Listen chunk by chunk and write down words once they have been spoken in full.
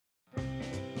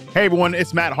Hey everyone,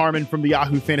 it's Matt Harmon from the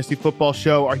Yahoo Fantasy Football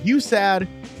Show. Are you sad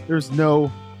there's no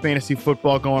fantasy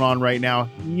football going on right now?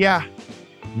 Yeah,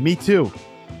 me too.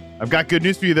 I've got good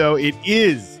news for you though. It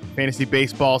is fantasy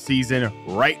baseball season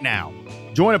right now.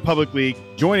 Join a public league,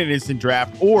 join an instant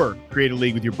draft, or create a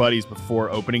league with your buddies before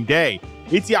opening day.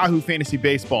 It's Yahoo Fantasy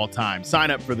Baseball time.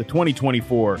 Sign up for the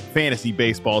 2024 fantasy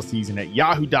baseball season at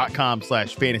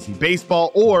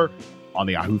yahoo.com/fantasybaseball or on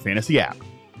the Yahoo Fantasy app.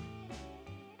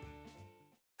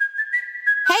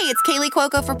 Hey, it's Kaylee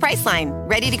Cuoco for Priceline.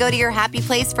 Ready to go to your happy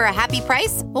place for a happy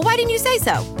price? Well, why didn't you say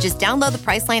so? Just download the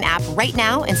Priceline app right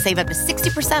now and save up to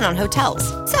 60% on hotels.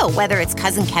 So whether it's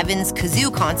Cousin Kevin's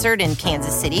Kazoo Concert in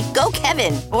Kansas City, go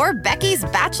Kevin, or Becky's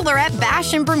Bachelorette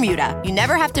Bash in Bermuda, you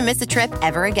never have to miss a trip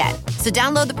ever again. So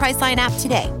download the Priceline app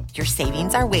today. Your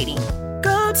savings are waiting.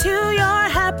 Go to your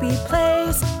happy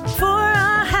place for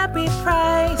a happy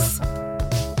price.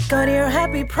 Go to your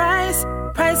happy price,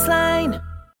 Priceline.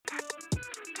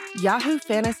 Yahoo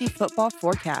Fantasy Football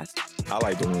Forecast. I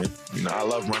like to win. I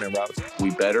love running routes. We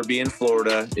better be in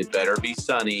Florida, it better be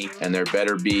sunny, and there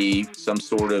better be some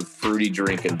sort of fruity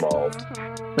drink involved.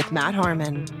 With Matt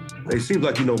Harmon. It seems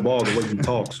like you know ball the way you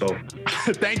talk, so.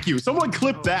 Thank you. Someone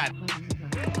clip that.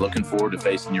 Looking forward to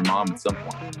facing your mom at some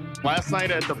point. Last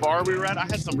night at the bar we were at, I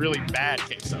had some really bad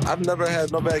queso. I've never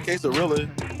had no bad queso, really.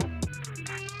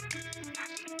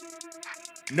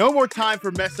 No more time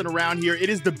for messing around here. It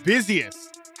is the busiest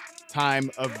time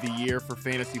of the year for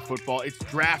fantasy football. It's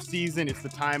draft season. It's the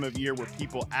time of year where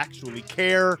people actually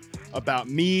care about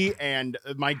me and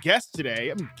my guest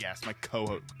today. My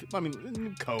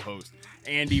co-host,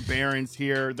 Andy Behrens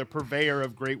here, the purveyor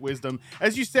of great wisdom.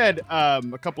 As you said a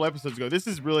couple episodes ago, this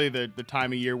is really the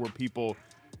time of year where people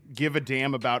give a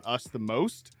damn about us the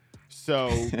most. So,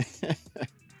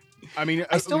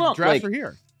 I still don't drafts are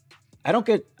here. I don't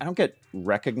get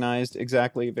recognized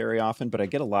exactly very often, but I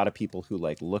get a lot of people who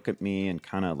look at me and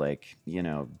kind of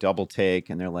double take,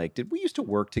 and they're like, "Did we used to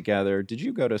work together? Did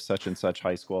you go to such and such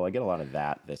high school?" I get a lot of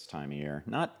that this time of year.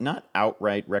 Not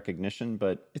outright recognition,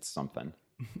 but it's something.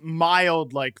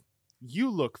 Mild,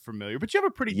 you look familiar, but you have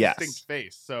a pretty distinct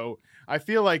face. So I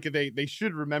feel like they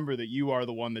should remember that you are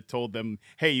the one that told them,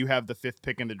 hey, you have the 5th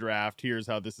pick in the draft. Here's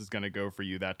how this is going to go for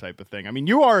you, that type of thing. I mean,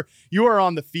 you are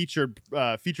on the featured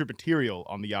material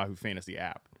on the Yahoo Fantasy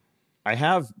app. I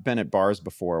have been at bars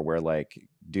before where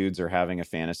dudes are having a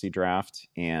fantasy draft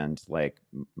and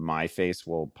my face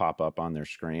will pop up on their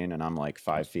screen and I'm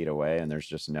 5 feet away and there's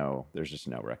just no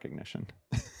recognition.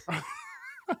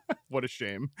 What a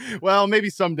shame. Well, maybe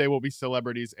someday we'll be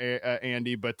celebrities,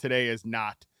 Andy, but today is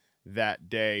not that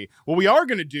day. What we are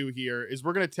going to do here is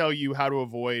we're going to tell you how to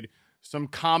avoid some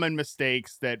common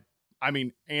mistakes that,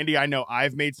 Andy, I know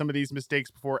I've made some of these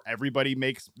mistakes before. Everybody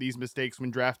makes these mistakes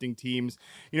when drafting teams.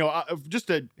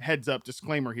 Just a heads up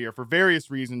disclaimer here. For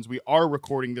various reasons, we are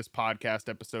recording this podcast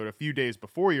episode a few days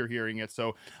before you're hearing it.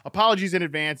 So apologies in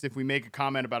advance if we make a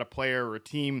comment about a player or a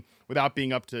team without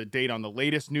being up to date on the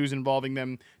latest news involving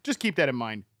them. Just keep that in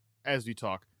mind as we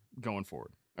talk going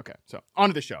forward. Okay, so on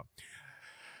to the show.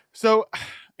 So,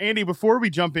 Andy, before we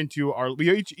jump into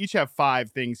we each have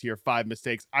 5 things here, 5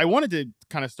 mistakes. I wanted to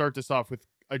kind of start this off with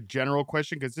a general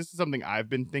question because this is something I've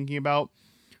been thinking about.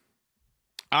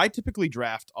 I typically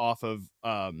draft off of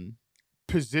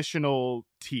positional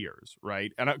tiers,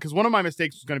 right? And because one of my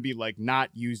mistakes was going to be not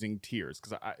using tiers,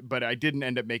 but I didn't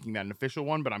end up making that an official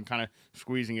one. But I'm kind of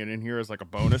squeezing it in here as a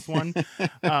bonus one.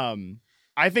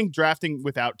 I think drafting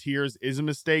without tiers is a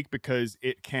mistake because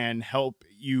it can help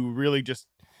you really just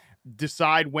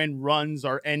decide when runs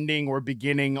are ending or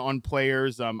beginning on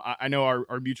players. I know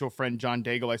our mutual friend John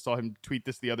Daigle, I saw him tweet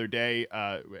this the other day,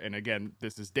 and again,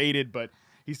 this is dated, but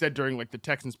he said during the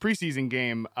Texans preseason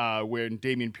game when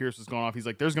Dameon Pierce was going off, he's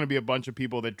there's going to be a bunch of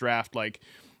people that draft all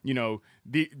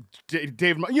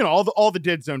the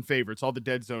dead zone favorites, all the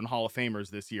dead zone Hall of Famers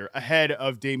this year ahead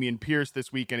of Dameon Pierce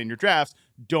this weekend in your drafts.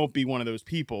 Don't be one of those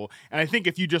people. And I think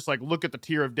if you just look at the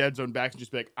tier of dead zone backs and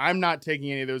just be I'm not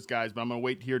taking any of those guys, but I'm going to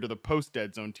wait here to the post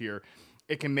dead zone tier,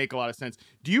 it can make a lot of sense.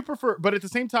 Do you prefer, but at the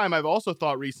same time, I've also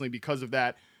thought recently because of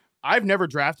that, I've never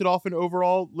drafted off an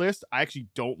overall list. I actually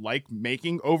don't like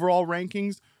making overall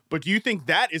rankings. But do you think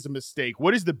that is a mistake?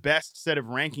 What is the best set of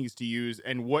rankings to use,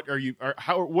 and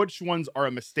which ones are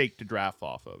a mistake to draft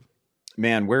off of?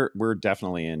 Man, we're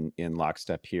definitely in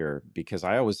lockstep here because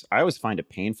I always find it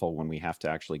painful when we have to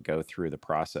actually go through the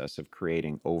process of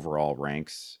creating overall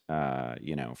ranks,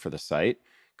 for the site.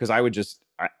 because I would just,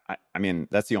 I mean,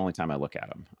 that's the only time I look at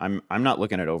them. I'm not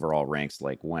looking at overall ranks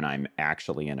like when I'm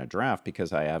actually in a draft,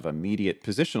 because I have immediate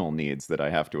positional needs that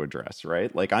I have to address,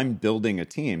 right? Like I'm building a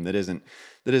team that isn't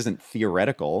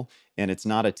theoretical, and it's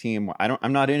not a team.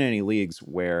 I'm not in any leagues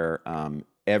where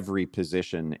every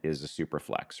position is a super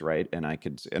flex, right? And I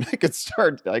could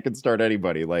start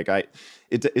anybody. Like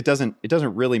it doesn't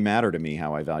really matter to me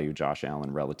how I value Josh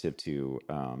Allen relative to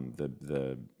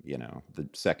the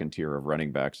second tier of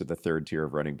running backs, or the third tier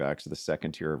of running backs, or the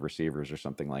second tier of receivers, or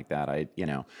something like that.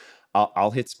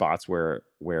 I'll hit spots where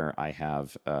I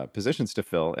have positions to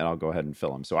fill, and I'll go ahead and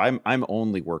fill them. So I'm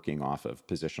only working off of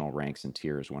positional ranks and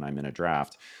tiers when I'm in a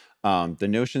draft. The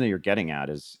notion that you're getting at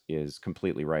is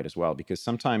completely right as well, because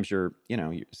sometimes you're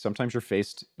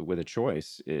faced with a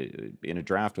choice in a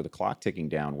draft with a clock ticking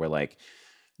down, where like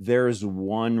there's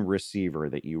one receiver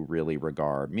that you really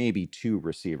regard, maybe two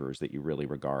receivers that you really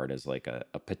regard as like a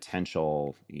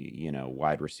potential,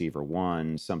 wide receiver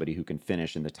one, somebody who can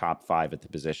finish in the top 5 at the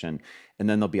position. And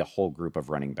then there'll be a whole group of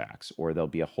running backs, or there'll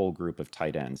be a whole group of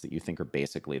tight ends that you think are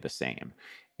basically the same.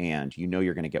 And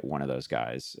you're going to get one of those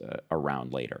guys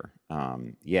around later.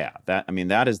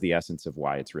 That is the essence of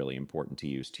why it's really important to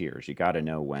use tiers. You got to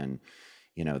know when,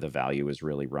 the value is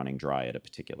really running dry at a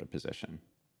particular position.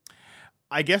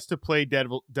 I guess to play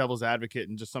devil's advocate,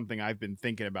 and just something I've been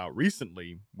thinking about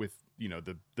recently with,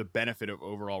 the benefit of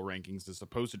overall rankings as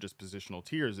opposed to just positional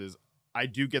tiers, is I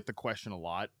do get the question a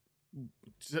lot.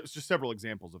 Just several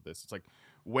examples of this. It's like,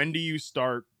 when do you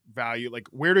start value? Like,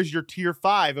 where does your tier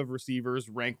 5 of receivers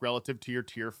rank relative to your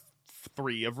tier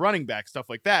 3 of running back, stuff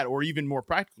like that? Or even more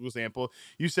practical example,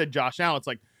 you said Josh Allen. It's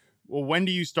like, well, when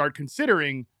do you start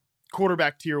considering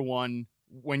quarterback tier 1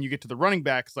 when you get to the running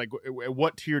backs? Like,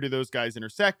 what tier do those guys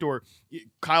intersect? Or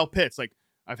Kyle Pitts, like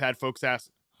I've had folks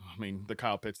ask, the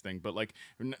Kyle Pitts thing, but like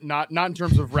not in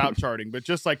terms of route charting, but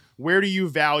just like, where do you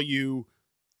value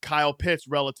Kyle Pitts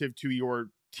relative to your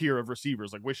tier of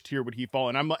receivers? Like, which tier would he fall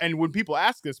in? And when people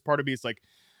ask this, part of me is like,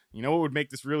 what would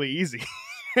make this really easy?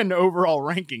 An overall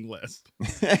ranking list.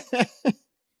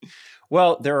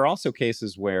 Well, there are also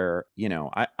cases where,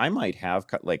 I might have,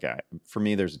 for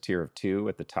me, there's a tier of 2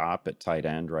 at the top at tight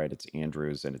end, right? It's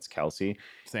Andrews and it's Kelsey.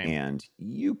 Same. And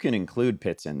you can include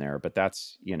Pitts in there, but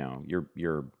that's,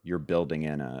 you're building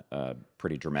in a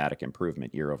pretty dramatic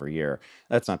improvement year over year.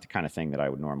 That's not the kind of thing that I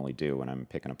would normally do when I'm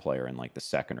picking a player in like the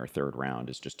second or third round,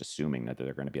 is just assuming that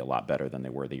they're going to be a lot better than they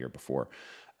were the year before.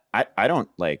 I don't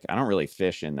really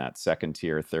fish in that second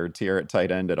tier, third tier at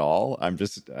tight end at all.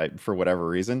 For whatever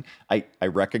reason, I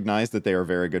recognize that they are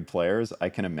very good players. I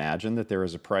can imagine that there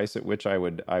is a price at which I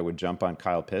would jump on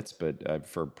Kyle Pitts, but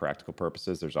for practical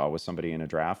purposes, there's always somebody in a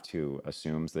draft who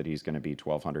assumes that he's going to be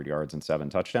 1,200 yards and 7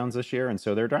 touchdowns this year, and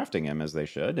so they're drafting him as they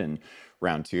should in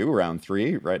round 2, round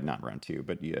 3, right? Not round 2,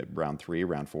 but round 3,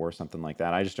 round 4, something like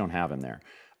that. I just don't have him there.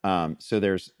 So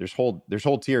there's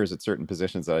whole tiers at certain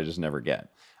positions that I just never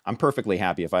get. I'm perfectly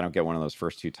happy if I don't get one of those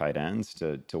first 2 tight ends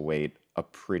to wait a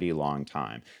pretty long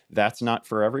time. That's not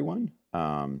for everyone,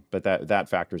 but that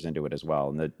factors into it as well.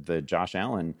 And the Josh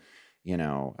Allen,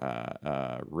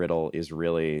 riddle is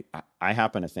really, I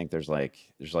happen to think there's like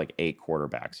 8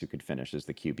 quarterbacks who could finish as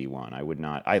the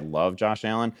QB1. I love Josh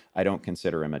Allen. I don't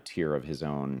consider him a tier of his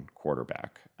own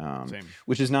quarterback. Same.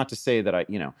 Which is not to say that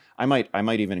I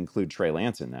might even include Trey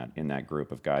Lance in that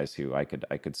group of guys who I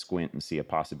could squint and see a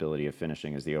possibility of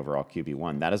finishing as the overall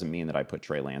QB1. That doesn't mean that I put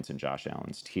Trey Lance in Josh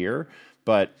Allen's tier,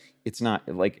 but it's not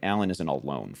like Allen isn't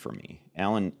alone for me.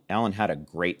 Allen had a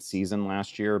great season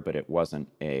last year, but it wasn't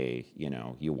a,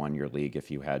 you won your league if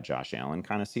you had Josh Allen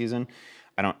kind of season.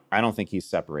 I don't think he's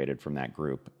separated from that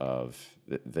group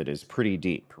that is pretty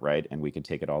deep, right? And we could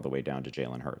take it all the way down to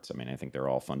Jalen Hurts. I think they're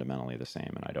all fundamentally the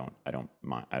same, and I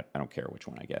don't care which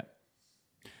one I get.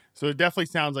 So it definitely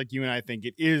sounds like you and I think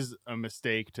it is a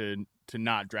mistake to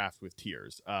not draft with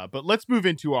tiers. But let's move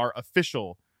into our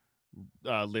official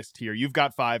list here. You've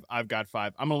got 5, I've got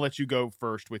 5. I'm going to let you go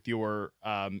first with your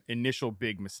initial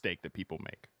big mistake that people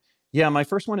make. Yeah, my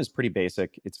first one is pretty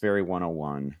basic. It's very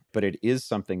 101, but it is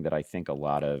something that I think a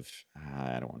lot of,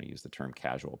 I don't want to use the term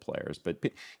casual players, but,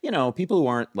 people who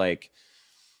aren't like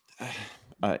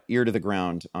ear to the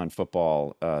ground on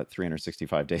football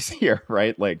 365 days a year,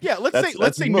 right? Like, yeah,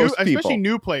 let's say new, especially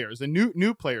new players and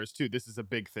new players too. This is a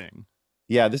big thing.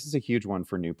 Yeah, this is a huge one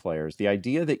for new players. The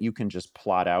idea that you can just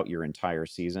plot out your entire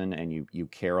season and you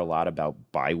care a lot about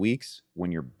bye weeks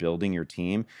when you're building your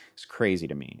team is crazy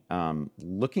to me.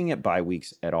 Looking at bye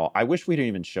weeks at all, I wish we didn't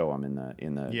even show them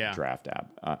in the draft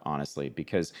app, honestly,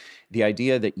 because the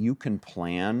idea that you can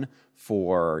plan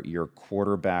for your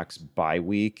quarterback's bye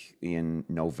week in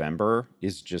November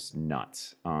is just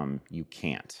nuts. You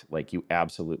can't, like, you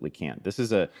absolutely can't. This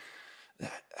is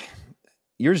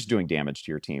you're just doing damage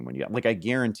to your team when like, I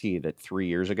guarantee that 3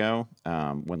 years ago,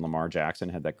 when Lamar Jackson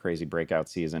had that crazy breakout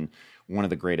season, one of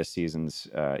the greatest seasons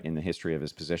in the history of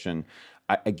his position,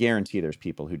 I guarantee there's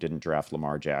people who didn't draft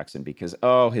Lamar Jackson because,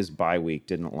 his bye week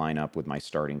didn't line up with my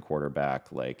starting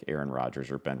quarterback like Aaron Rodgers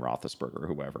or Ben Roethlisberger or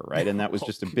whoever, right? And that was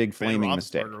just a big flaming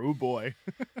mistake. Oh boy.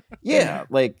 Yeah,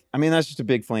 that's just a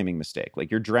big flaming mistake.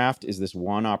 Like, your draft is this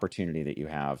one opportunity that you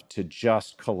have to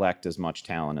just collect as much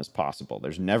talent as possible.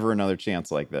 There's never another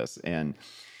chance like this, and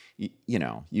you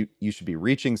should be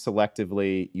reaching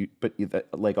selectively.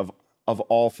 Of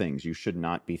all things, you should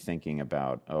not be thinking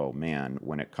about, oh man,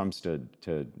 when it comes to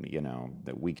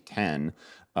the week 10,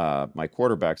 my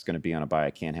quarterback's going to be on a bye,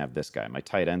 I can't have this guy. My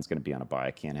tight end's going to be on a bye,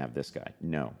 I can't have this guy.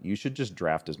 No, you should just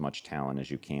draft as much talent as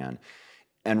you can.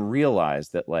 And realize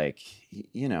that, we're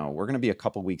going to be a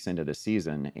couple weeks into the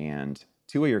season and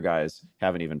 2 of your guys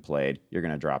haven't even played. You're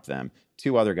going to drop them.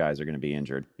 2 other guys are going to be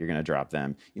injured. You're going to drop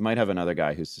them. You might have another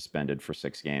guy who's suspended for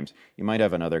 6 games. You might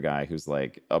have another guy who's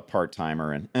like a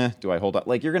part-timer and do I hold up?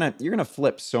 Like, you're going to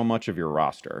flip so much of your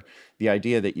roster. The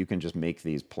idea that you can just make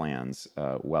these plans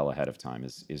well ahead of time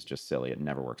is just silly. It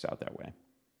never works out that way.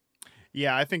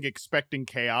 Yeah, I think expecting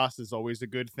chaos is always a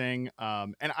good thing.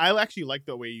 And I actually like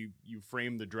the way you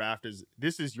frame the draft as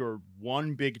this is your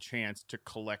one big chance to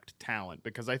collect talent,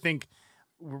 because I think,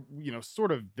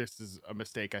 sort of this is a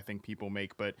mistake I think people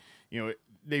make, but,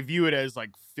 they view it as like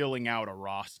filling out a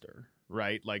roster,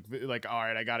 right? Like, all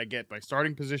right, I got to get my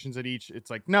starting positions at each. It's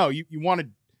like, no, you want to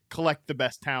collect the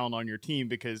best talent on your team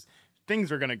because things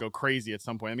are going to go crazy at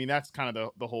some point. I mean, that's kind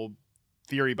of the whole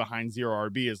theory behind zero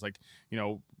RB is like,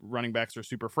 running backs are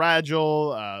super fragile,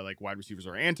 like wide receivers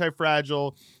are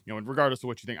anti-fragile, and regardless of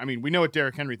what you think. I mean, we know what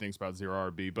Derrick Henry thinks about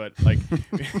zero RB, but like,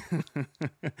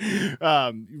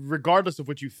 regardless of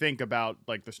what you think about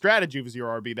like the strategy of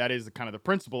zero RB, that is kind of the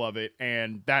principle of it.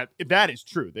 And that is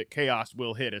true, that chaos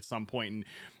will hit at some point. And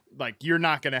like, you're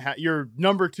not going to have your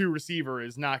number 2 receiver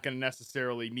is not going to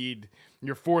necessarily need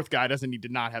your 4th guy doesn't need to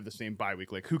not have the same bye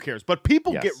week. Like, who cares? But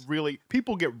people get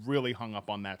really hung up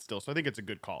on that still. So I think it's a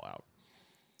good call out.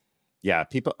 Yeah.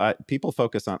 People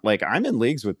focus on, like, I'm in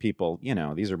leagues with people,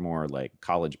 these are more like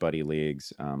college buddy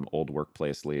leagues, old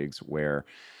workplace leagues where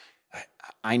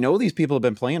I know these people have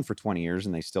been playing for 20 years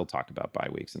and they still talk about bye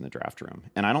weeks in the draft room.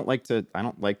 And I don't like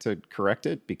to correct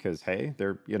it because, hey,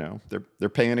 they're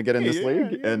paying to get in this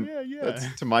league.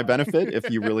 That's to my benefit if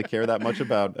you really care that much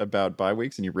about bye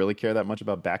weeks and you really care that much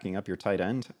about backing up your tight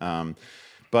end.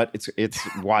 But it's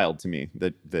wild to me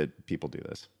that people do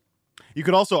this. You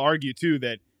could also argue too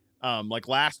that like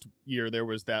last year there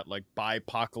was that like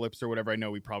bye-pocalypse or whatever. I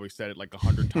know we probably said it like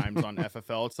 100 times on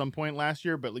FFL at some point last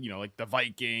year, but like the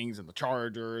Vikings and the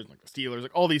Chargers, and like the Steelers,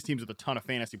 like all these teams with a ton of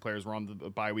fantasy players were on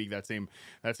the bye week that same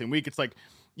week. It's like,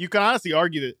 you can honestly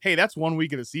argue that, hey, that's 1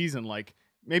 week of the season. Like,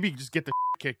 maybe you just get the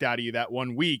kicked out of you that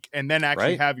 1 week and then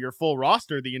actually have your full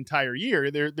roster the entire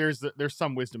year. There's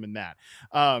some wisdom in that.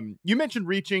 You mentioned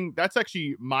reaching. That's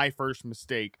actually my first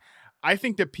mistake. I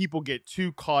think that people get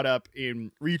too caught up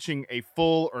in reaching a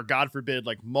full, or God forbid,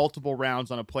 like multiple rounds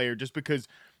on a player just because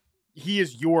he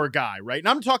is your guy, right? And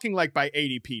I'm talking like by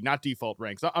ADP, not default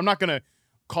ranks. I'm not going to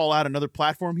call out another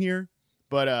platform here,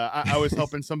 but I was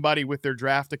helping somebody with their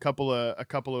draft a couple of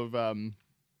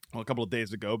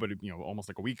days ago, but almost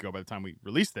like a week ago by the time we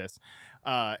released this.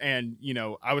 And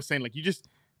I was saying, like, you just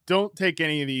don't take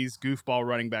any of these goofball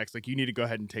running backs. Like, you need to go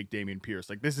ahead and take Dameon Pierce.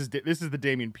 Like, this is the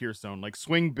Dameon Pierce zone. Like,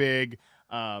 swing big.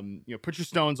 Put your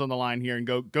stones on the line here and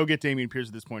go get Dameon Pierce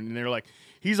at this point. And they're like,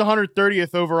 he's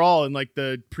 130th overall in like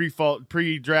the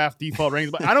pre-draft default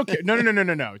range. But I don't care.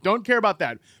 No. Don't care about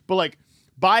that. But like,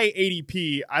 by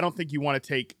ADP, I don't think you want to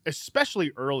take,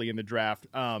 especially early in the draft.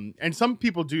 And some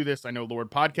people do this. I know Lord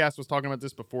Podcast was talking about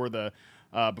this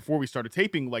before we started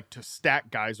taping, like to stack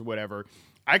guys or whatever.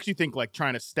 I actually think like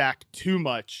trying to stack too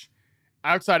much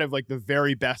outside of like the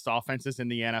very best offenses in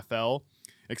the NFL.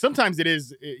 Like, sometimes it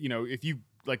is, if you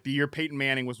like the year Peyton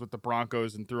Manning was with the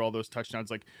Broncos and threw all those touchdowns,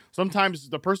 like sometimes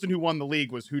the person who won the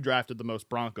league was who drafted the most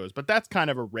Broncos, but that's kind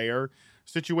of a rare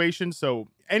situation. So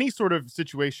any sort of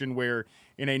situation where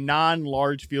in a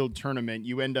non-large field tournament,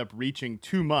 you end up reaching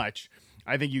too much,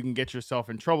 I think you can get yourself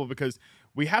in trouble, because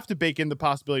we have to bake in the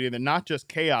possibility that not just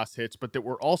chaos hits, but that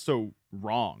we're also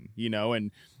wrong,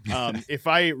 and if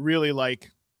I really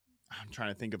like, I'm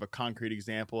trying to think of a concrete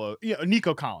example of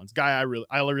Nico Collins, guy I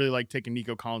really like taking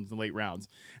Nico Collins in the late rounds.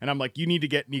 And I'm like, you need to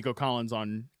get Nico Collins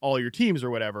on all your teams or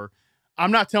whatever.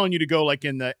 I'm not telling you to go like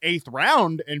in the 8th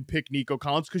round and pick Nico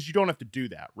Collins because you don't have to do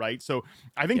that, right? So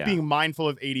I think being mindful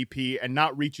of ADP and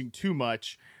not reaching too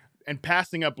much and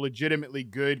passing up legitimately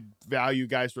good value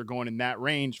guys who are going in that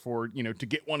range for, to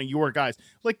get one of your guys.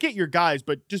 Like, get your guys,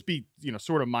 but just be,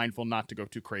 sort of mindful not to go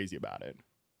too crazy about it.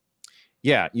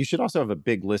 Yeah, you should also have a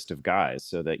big list of guys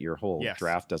so that your whole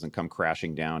draft doesn't come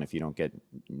crashing down if you don't get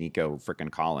Nico freaking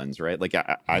Collins, right? Like,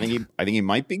 I think he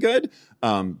might be good,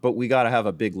 but we got to have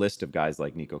a big list of guys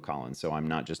like Nico Collins. So I'm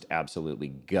not just absolutely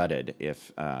gutted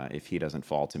if he doesn't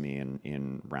fall to me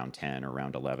in round 10 or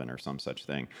round 11 or some such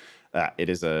thing. It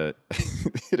is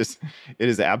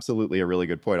absolutely a really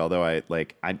good point. Although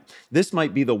this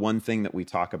might be the one thing that we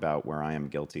talk about where I am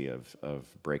guilty of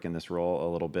breaking this rule a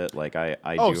little bit. Like I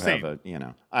same. have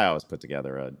I always put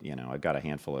together I've got a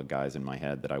handful of guys in my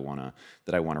head that I want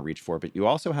to reach for, but you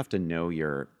also have to know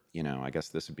your, I guess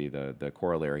this would be the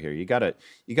corollary here. You gotta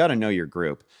know your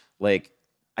group. Like,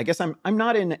 I guess I'm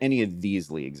not in any of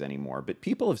these leagues anymore, but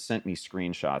people have sent me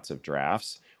screenshots of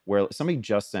drafts where somebody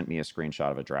just sent me a screenshot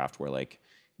of a draft where, like,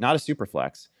 not a super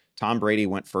flex, Tom Brady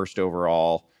went first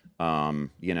overall.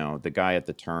 The guy at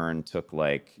the turn took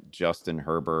like Justin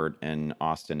Herbert and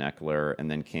Austin Eckler and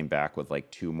then came back with like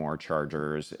 2 more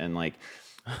Chargers. And like,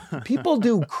 people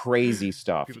do crazy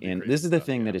stuff. This is the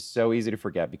thing that is so easy to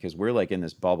forget because we're like in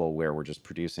this bubble where we're just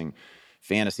producing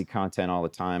fantasy content all the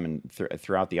time, and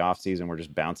throughout the off season we're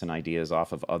just bouncing ideas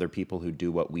off of other people who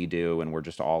do what we do, and we're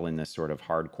just all in this sort of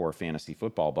hardcore fantasy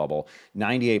football bubble.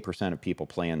 98% of people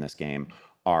playing this game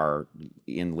are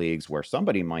in leagues where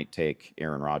somebody might take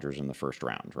Aaron Rodgers in the first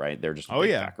round, right? They're just a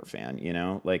big Packer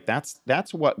fan, like that's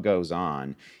what goes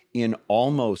on in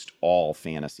almost all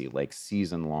fantasy, like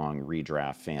season-long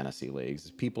redraft fantasy leagues.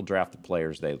 People draft the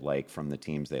players they like from the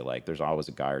teams they like. There's always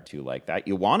a guy or two like that.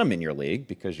 You want them in your league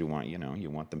because you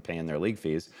want them paying their league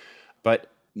fees, but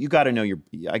you got to know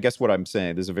I guess what I'm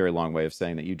saying, this is a very long way of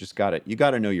saying that you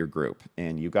got to know your group,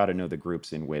 and you got to know the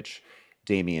groups in which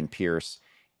Dameon Pierce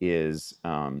is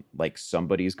like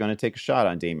somebody's going to take a shot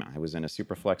on Dameon. I was in a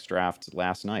Superflex draft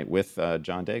last night with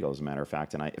John Daigle, as a matter of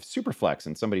fact, and if Superflex,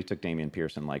 and somebody took Dameon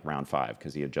Pierce in like round 5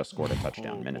 because he had just scored a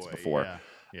touchdown minutes before.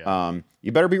 Yeah.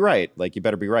 You better be right.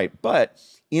 But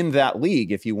in that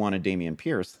league, if you wanted Dameon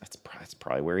Pierce, that's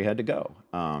probably where he had to go.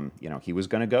 He was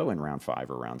going to go in round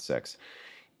 5 or round 6.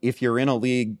 If you're in a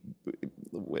league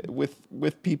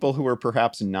with people who are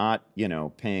perhaps not,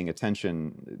 paying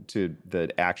attention to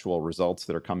the actual results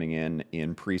that are coming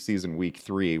in preseason week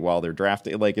 3 while they're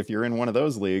drafting, like if you're in one of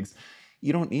those leagues,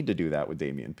 you don't need to do that with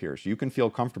Dameon Pierce. You can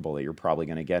feel comfortable that you're probably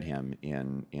going to get him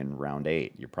in round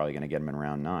 8. You're probably going to get him in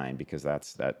round 9 because that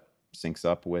syncs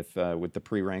up with the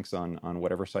pre-ranks on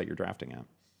whatever site you're drafting at.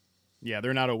 Yeah,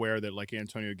 they're not aware that like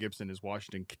Antonio Gibson is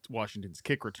Washington's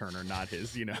kick returner, not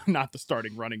his, not the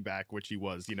starting running back, which he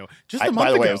was, just a month ago.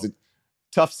 By the way, it was a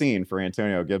tough scene for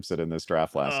Antonio Gibson in this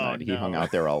draft last night. He hung out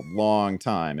there a long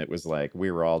time. It was like we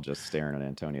were all just staring at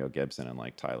Antonio Gibson and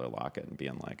like Tyler Lockett and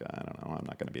being like, I don't know, I'm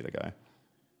not going to be the guy.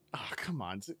 Oh, come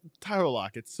on, Tyler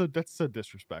Lockett. That's so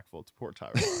disrespectful to poor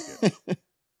Tyler Lockett.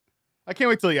 I can't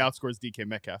wait till he outscores DK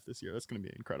Metcalf this year. That's going to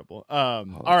be incredible. All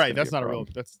right, that's not a real.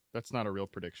 That's not a real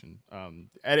prediction.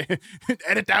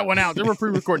 Edit that one out. We're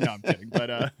pre-recording. No, I'm kidding. But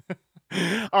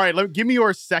all right, give me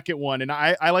your second one, and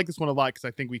I like this one a lot because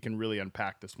I think we can really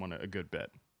unpack this one a good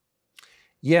bit.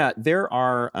 Yeah, there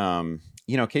are.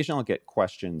 Occasionally I'll get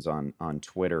questions on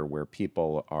Twitter where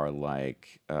people are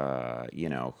like,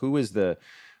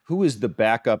 who is the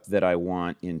backup that I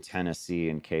want in Tennessee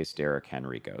in case Derrick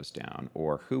Henry goes down?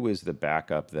 Or who is the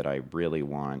backup that I really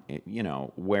want,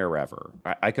 wherever?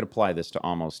 I could apply this to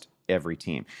almost every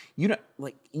team.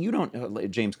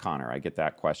 James Conner, I get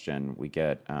that question. We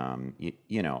get,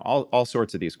 all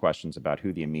sorts of these questions about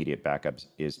who the immediate backup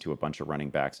is to a bunch of running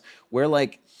backs, where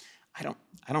like, I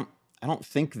don't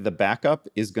think the backup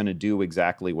is going to do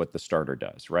exactly what the starter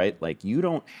does, right? Like you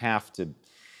don't have to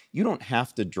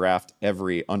draft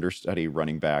every understudy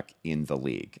running back in the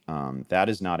league. That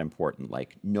is not important.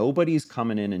 Like nobody's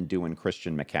coming in and doing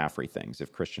Christian McCaffrey things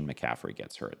if Christian McCaffrey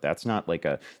gets hurt. That's not like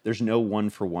there's no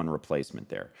 1-for-1 replacement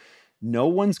there. No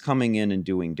one's coming in and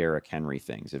doing Derrick Henry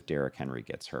things if Derrick Henry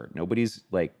gets hurt. Nobody's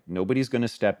going to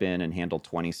step in and handle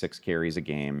 26 carries a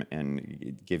game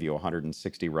and give you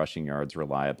 160 rushing yards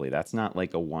reliably. That's not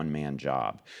like a one-man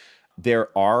job.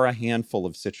 There are a handful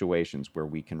of situations where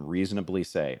we can reasonably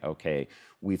say, okay,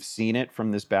 we've seen it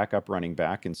from this backup running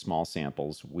back in small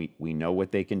samples. We know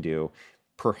what they can do.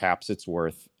 Perhaps it's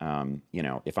worth,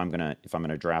 if I'm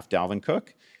gonna draft Dalvin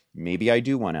Cook, maybe I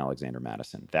do want Alexander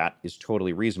Mattison. That is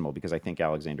totally reasonable because I think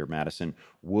Alexander Mattison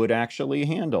would actually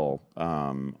handle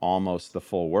almost the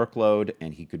full workload,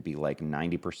 and he could be like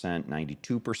 90%,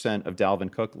 92% of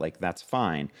Dalvin Cook. Like, that's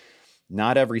fine.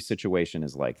 Not every situation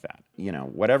is like that.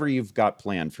 Whatever you've got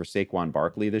planned for Saquon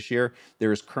Barkley this year,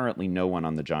 there is currently no one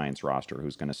on the Giants roster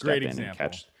who's going to step in and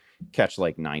catch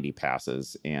like 90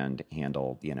 passes and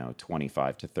handle,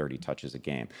 25 to 30 touches a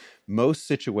game. Most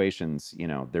situations,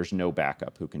 there's no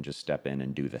backup who can just step in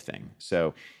and do the thing.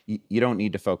 So you don't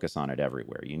need to focus on it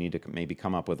everywhere. You need to maybe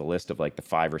come up with a list of like the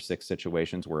 5 or 6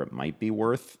 situations where it might be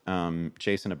worth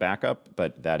chasing a backup,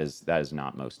 but that is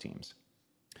not most teams.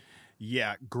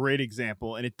 Yeah, great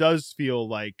example. And it does feel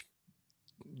like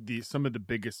some of the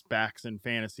biggest backs in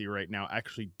fantasy right now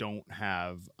actually don't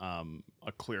have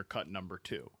a clear-cut number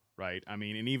 2. Right. I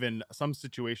mean, and even some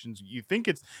situations you think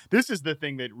this is the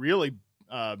thing that really,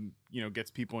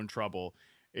 gets people in trouble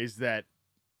is that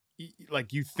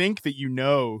like you think that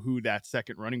who that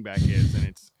second running back is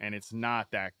and it's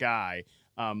not that guy.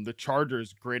 The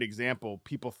Chargers, great example.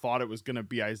 People thought it was going to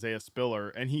be Isaiah Spiller,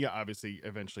 and he obviously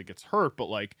eventually gets hurt. But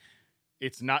like,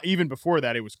 it's not, even before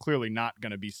that, it was clearly not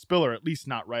going to be Spiller, at least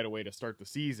not right away to start the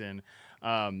season.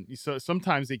 So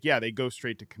sometimes they go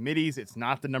straight to committees. It's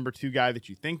not the number 2 guy that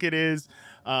you think it is.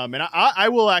 And I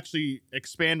will actually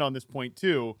expand on this point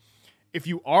too. If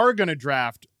you are going to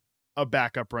draft a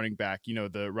backup running back,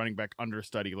 the running back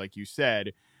understudy, like you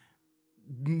said,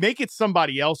 make it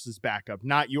somebody else's backup,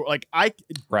 not your, like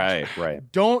Right.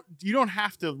 You don't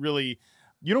have to really,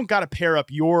 you don't got to pair up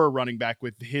your running back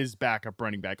with his backup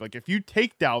running back. Like if you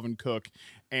take Dalvin Cook,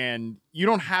 and you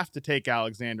don't have to take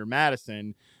Alexander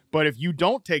Mattison, but if you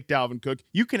don't take Dalvin Cook,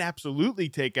 you can absolutely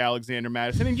take Alexander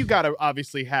Mattison, and you got to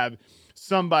obviously have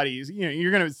somebody,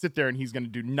 you're going to sit there and he's going to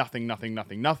do nothing.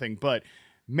 But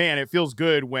man, it feels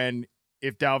good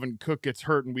if Dalvin Cook gets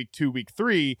hurt in week 2, week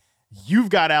 3, you've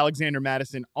got Alexander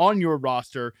Mattison on your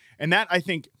roster. And that I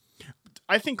think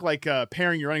like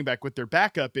pairing your running back with their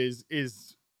backup is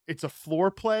it's a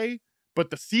floor play, but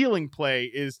the ceiling play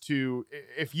is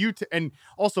and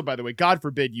also, by the way, God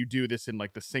forbid you do this in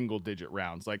like the single digit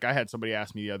rounds. Like I had somebody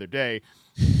ask me the other day,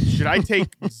 should I take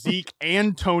Zeke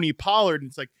and Tony Pollard? And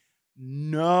it's like,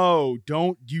 no,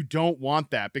 you don't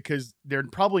want that, because they're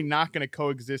probably not going to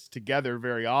coexist together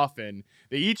very often.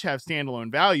 They each have standalone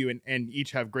value and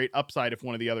each have great upside if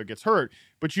one or the other gets hurt,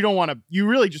 but you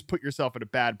really just put yourself in a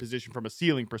bad position from a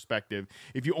ceiling perspective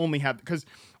if you only have, because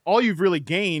all you've really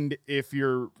gained if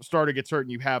your starter gets hurt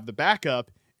and you have the backup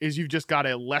is you've just got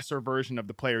a lesser version of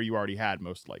the player you already had,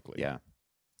 most likely. Yeah.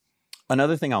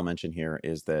 Another thing I'll mention here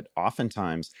is that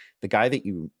oftentimes the guy that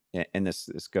and this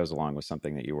goes along with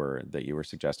something that you were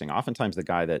suggesting. Oftentimes the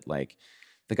guy that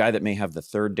may have the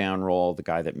third down role, the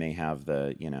guy that may have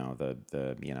they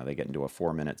get into a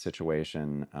 4-minute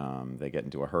situation, they get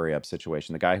into a hurry up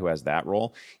situation. The guy who has that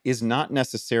role is not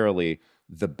necessarily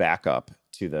the backup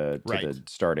to the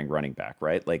starting running back,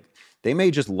 right? Like they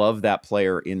may just love that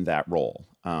player in that role.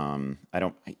 Who's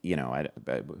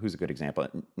a good example?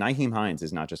 Nyheim Hines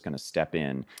is not just going to step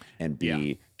in and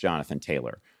be Jonathan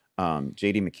Taylor.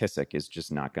 J.D. McKissick is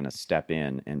just not going to step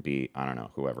in and be, I don't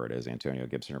know, whoever it is, Antonio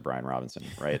Gibson or Brian Robinson,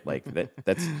 right? Like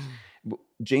that's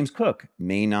James Cook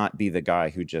may not be the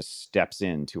guy who just steps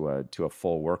into a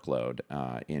full workload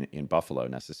in Buffalo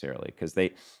necessarily, because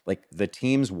the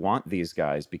teams want these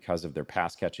guys because of their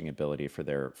pass catching ability, for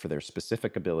their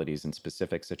specific abilities in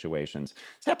specific situations.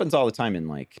 This happens all the time in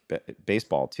like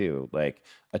baseball too. Like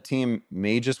a team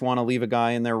may just want to leave a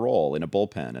guy in their role in a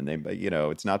bullpen, and they,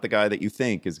 it's not the guy that you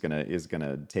think is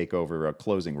gonna take over a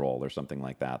closing role or something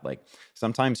like that. Like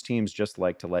sometimes teams just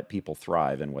like to let people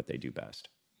thrive in what they do best.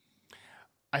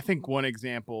 I think one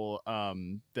example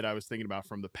that I was thinking about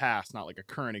from the past, not like a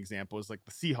current example, is like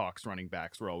the Seahawks running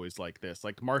backs were always like this.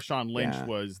 Like Marshawn Lynch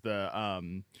was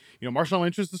Marshawn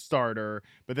Lynch was the starter,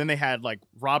 but then they had like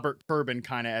Robert Turbin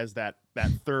kind of as that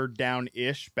third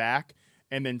down-ish back.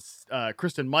 And then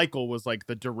Christine Michael was like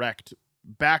the direct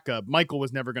backup. Michael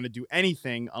was never going to do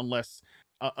anything unless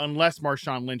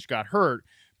Marshawn Lynch got hurt.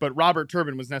 But Robert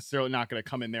Turbin was necessarily not going to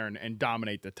come in there and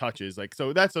dominate the touches. Like,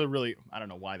 so that's I don't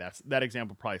know why that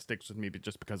example probably sticks with me, but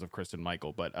just because of Christine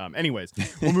Michael. But anyways,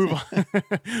 we'll move on.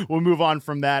 We'll move on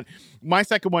from that. My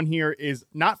second one here is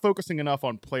not focusing enough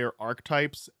on player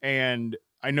archetypes. And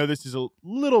I know this is a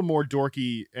little more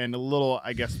dorky and a little,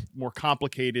 I guess, more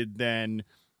complicated than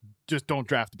just don't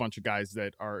draft a bunch of guys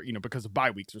that are, because of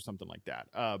bye weeks or something like that.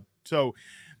 So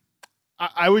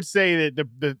I would say that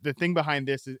the thing behind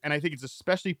this is, and I think it's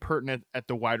especially pertinent at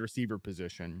the wide receiver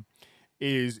position,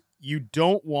 is you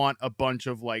don't want a bunch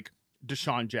of like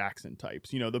Deshaun Jackson types,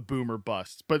 the boomer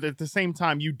busts. But at the same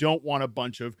time, you don't want a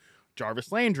bunch of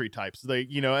Jarvis Landry types,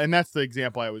 and that's the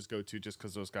example I always go to just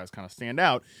because those guys kind of stand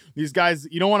out. These guys,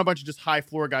 you don't want a bunch of just high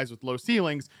floor guys with low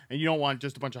ceilings, and you don't want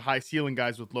just a bunch of high ceiling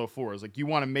guys with low floors. Like, you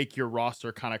want to make your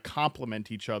roster kind of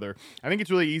complement each other. I think it's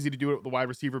really easy to do it with the wide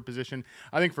receiver position.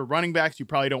 I think for running backs, you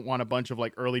probably don't want a bunch of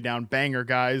like early down banger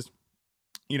guys.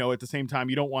 At the same time,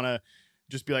 you don't want to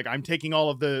just be like, I'm taking all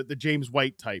of the James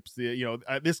White types.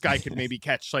 This guy could maybe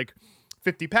catch like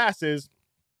 50 passes,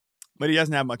 but he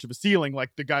doesn't have much of a ceiling like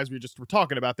the guys we just were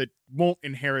talking about that won't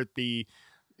inherit the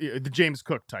James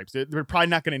Cook types. They're probably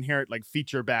not going to inherit like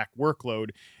feature back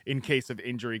workload in case of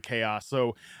injury chaos.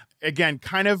 So again,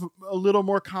 kind of a little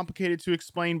more complicated to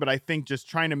explain, but I think just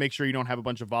trying to make sure you don't have a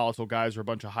bunch of volatile guys or a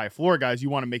bunch of high floor guys, you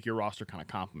want to make your roster kind of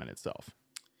complement itself.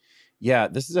 Yeah,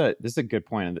 this is a good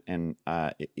point, and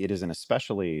it is an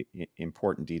especially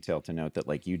important detail to note that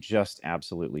like you just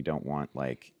absolutely don't want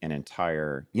like an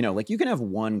entire, like you can have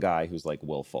one guy who's like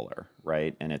Will Fuller,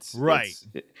 right? And it's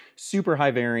super high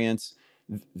variance.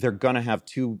 They're gonna have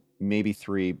 2, maybe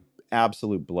 3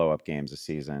 absolute blow up games a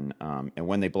season, and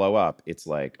when they blow up, it's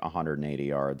like 180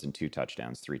 yards and 2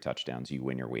 touchdowns, 3 touchdowns. You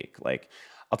win your week. Like,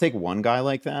 I'll take one guy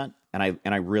like that, and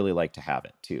I really like to have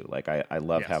it too. Like I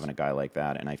love having a guy like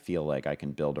that, and I feel like I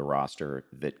can build a roster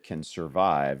that can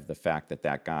survive the fact that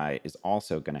that guy is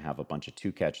also going to have a bunch of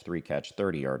 2-catch, 3-catch,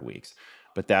 30-yard weeks.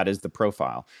 But that is the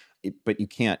profile. But you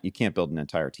can't build an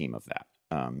entire team of that.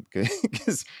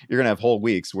 Because you're gonna have whole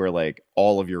weeks where like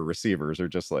all of your receivers are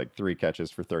just like 3 catches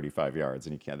for 35 yards,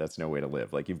 and that's no way to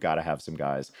live. Like, you've got to have some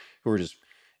guys who are just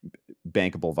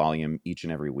bankable volume each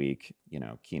and every week.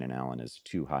 Keenan Allen is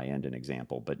too high end an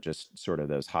example, but just sort of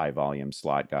those high volume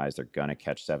slot guys. They're gonna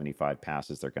catch 75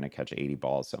 passes. They're gonna catch 80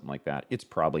 balls, something like that. It's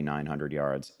probably 900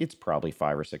 yards. It's probably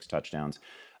 5 or 6 touchdowns.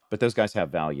 But those guys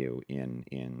have value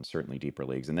in certainly deeper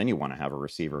leagues. And then you want to have a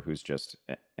receiver who's just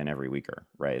an every weeker,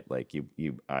 right? Like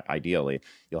you ideally,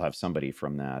 you'll have somebody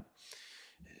from that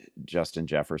Justin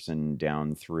Jefferson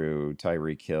down through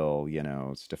Tyreek Hill,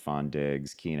 Stephon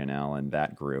Diggs, Keenan Allen,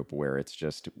 that group where it's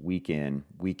just week in,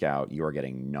 week out, you are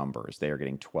getting numbers. They are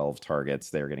getting 12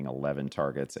 targets. They are getting 11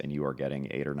 targets, and you are getting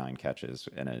 8 or 9 catches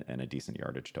and a decent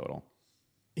yardage total.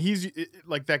 He's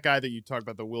like that guy that you talked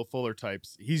about, the Will Fuller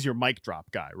types. He's your mic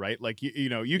drop guy, right? Like, you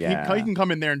can come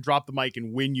in there and drop the mic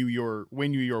and win you your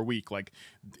week. Like,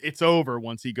 it's over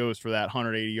once he goes for that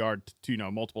 180-yard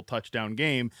to multiple touchdown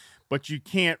game, but you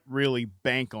can't really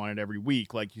bank on it every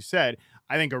week. Like you said,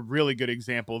 I think a really good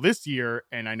example this year,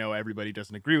 and I know everybody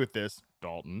doesn't agree with this,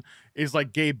 Dalton, is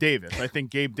like Gabe Davis. I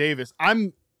think Gabe Davis,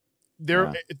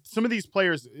 some of these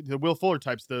players, the Will Fuller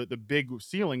types, the big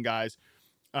ceiling guys.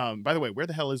 By the way, where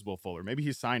the hell is Will Fuller? Maybe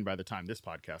he's signed by the time this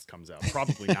podcast comes out.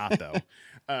 Probably not, though.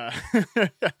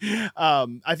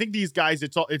 I think these guys,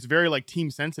 it's very like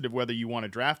team sensitive whether you want to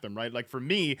draft them, right? Like, for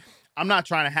me, I'm not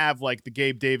trying to have like the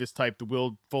Gabe Davis type, the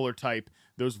Will Fuller type,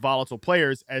 those volatile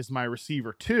players as my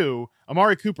receiver too.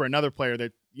 Amari Cooper, another player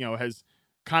that has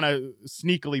kind of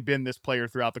sneakily been this player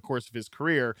throughout the course of his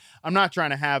career. I'm not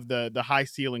trying to have the high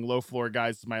ceiling, low floor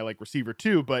guys as my like receiver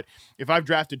too. But if I've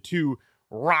drafted 2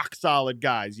 rock solid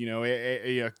guys,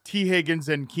 T. Higgins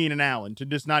and Keenan Allen, to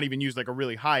just not even use like a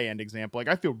really high end example. Like,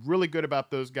 I feel really good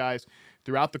about those guys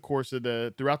throughout the course of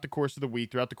the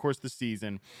week, throughout the course of the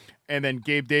season. And then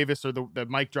Gabe Davis or the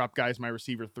mic drop guys, my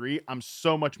receiver 3. I'm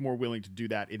so much more willing to do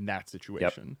that in that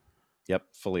situation. Yep.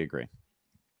 Fully agree.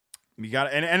 You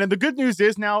got it. And the good news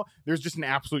is now there's just an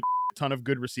absolute ton of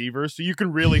good receivers, so you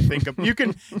can really think of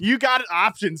you got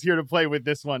options here to play with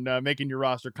this one, making your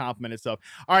roster complement itself.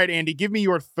 All right, Andy, give me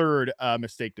your third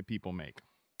mistake that people make.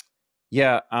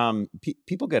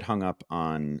 People get hung up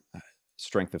on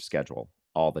strength of schedule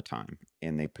all the time,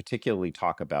 and they particularly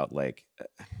talk about like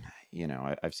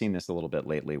I've seen this a little bit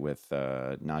lately with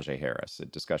Najee Harris, a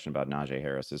discussion about Najee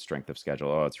Harris's strength of schedule.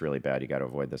 Oh, it's really bad, you got to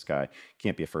avoid this guy,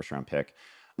 can't be a first round pick.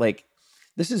 Like,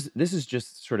 this is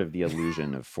just sort of the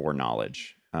illusion of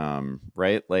foreknowledge,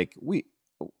 right? Like, we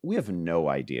have no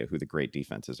idea who the great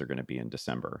defenses are going to be in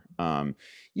December.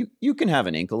 You can have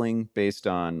an inkling based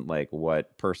on like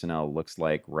what personnel looks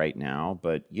like right now,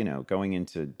 but going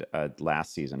into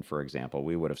last season, for example,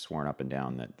 we would have sworn up and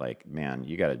down that like, man,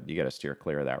 you got to steer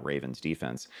clear of that Ravens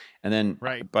defense. And then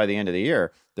by the end of the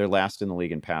year, they're last in the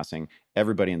league in passing.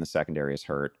 Everybody in the secondary is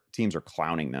hurt. Teams are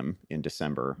clowning them in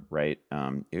December, right?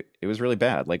 It was really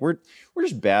bad. Like, we're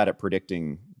just bad at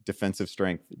predicting defensive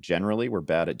strength generally. We're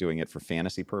bad at doing it for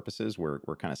fantasy purposes. We're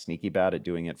kind of sneaky bad at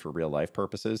doing it for real life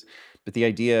purposes. But the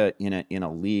idea in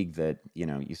a league that,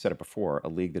 you said it before, a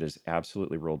league that is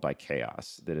absolutely ruled by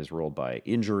chaos, that is ruled by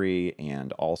injury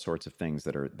and all sorts of things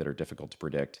that are difficult to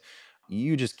predict.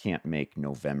 You just can't make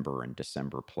November and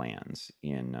December plans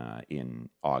in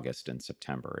August and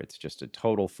September. It's just a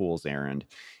total fool's errand.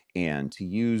 And to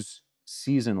use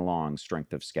season-long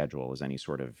strength of schedule as any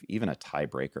sort of even a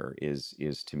tiebreaker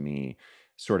is to me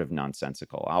sort of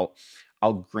nonsensical.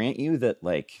 I'll grant you that,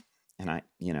 like, and I,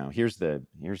 here's the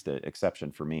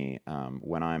exception for me.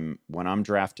 When I'm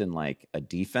drafting like a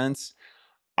defense,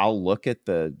 I'll look at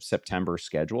the September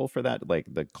schedule for that.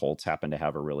 Like the Colts happen to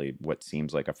have what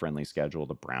seems like a friendly schedule.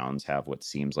 The Browns have what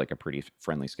seems like a pretty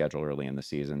friendly schedule early in the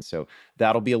season. So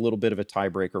that'll be a little bit of a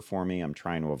tiebreaker for me. I'm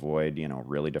trying to avoid,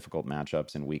 really difficult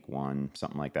matchups in week 1,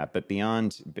 something like that. But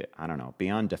beyond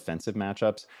defensive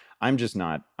matchups,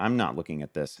 I'm not looking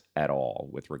at this at all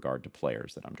with regard to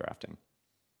players that I'm drafting.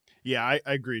 Yeah, I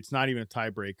agree. It's not even a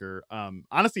tiebreaker.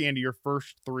 Honestly, Andy, your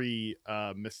first 3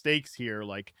 mistakes here,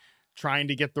 like trying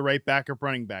to get the right backup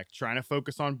running back, trying to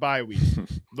focus on bye weeks,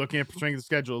 looking at strength of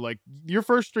schedule, like your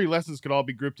first 3 lessons could all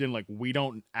be grouped in like we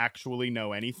don't actually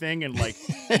know anything, and like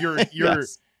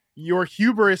your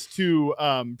hubris to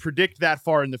predict that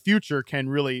far in the future can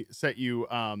really set you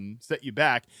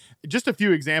back. Just a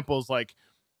few examples, like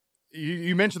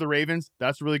you mentioned the Ravens.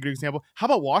 That's a really good example. How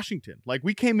about Washington? Like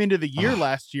we came into the year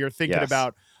last year thinking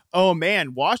about, oh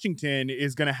man, Washington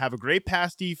is going to have a great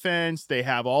pass defense. They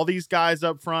have all these guys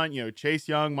up front, Chase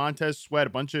Young, Montez Sweat, a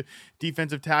bunch of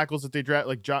defensive tackles that they draft,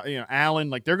 like Allen,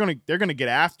 like they're going to get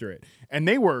after it. And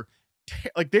they were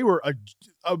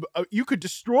you could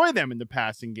destroy them in the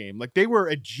passing game. Like they were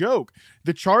a joke.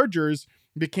 The Chargers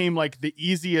became like the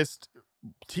easiest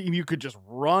team you could just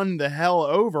run the hell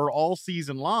over all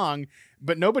season long,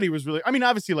 but nobody was really,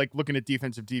 obviously, like looking at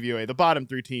defensive DVOA, the bottom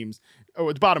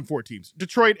 4 teams,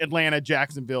 Detroit, Atlanta,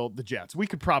 Jacksonville, the Jets, we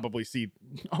could probably see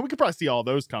all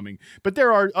those coming, but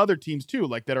there are other teams too,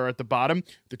 like that are at the bottom,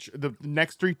 the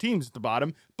next 3 teams at the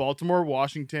bottom, Baltimore,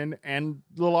 Washington, and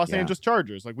the Los Angeles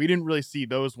Chargers. Like we didn't really see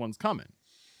those ones coming.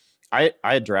 I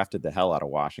had drafted the hell out of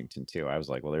Washington too. I was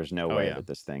like, well, there's no way that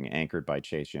this thing, anchored by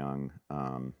Chase Young,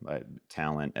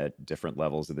 talent at different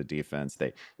levels of the defense,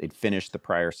 they'd finished the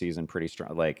prior season pretty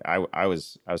strong. Like I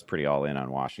was pretty all in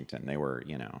on Washington. They were,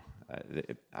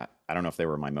 I don't know if they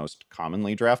were my most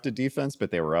commonly drafted defense,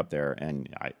 but they were up there,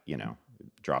 and I,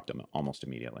 dropped them almost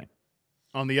immediately.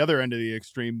 On the other end of the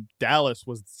extreme, Dallas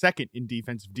was second in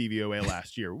defensive DVOA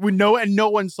last year. No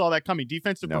one saw that coming.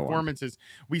 Defensive performances,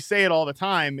 we say it all the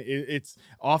time. It's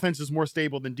offense is more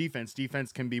stable than defense.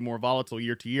 Defense can be more volatile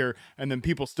year to year, and then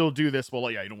people still do this.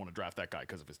 Well, yeah, you don't want to draft that guy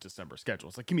because of his December schedule.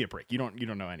 It's like, give me a break. You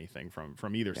don't know anything from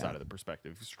either side of the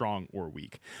perspective, strong or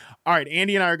weak. All right,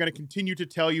 Andy and I are going to continue to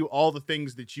tell you all the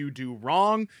things that you do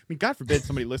wrong. God forbid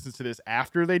somebody listens to this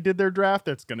after they did their draft.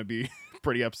 That's going to be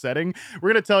pretty upsetting.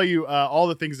 We're going to tell you all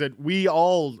the things that we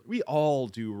all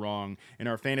do wrong in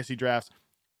our fantasy drafts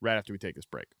right after we take this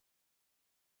break.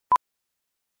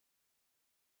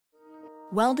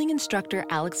 Welding instructor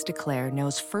Alex DeClaire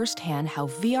knows firsthand how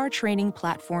VR training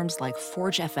platforms like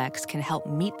ForgeFX can help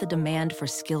meet the demand for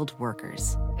skilled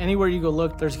workers. Anywhere you go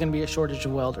look, there's going to be a shortage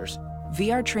of welders.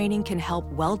 VR training can help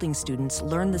welding students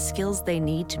learn the skills they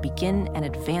need to begin and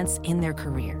advance in their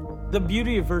career. The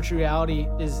beauty of virtual reality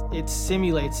is it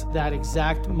simulates that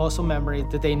exact muscle memory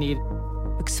that they need.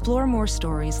 Explore more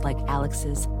stories like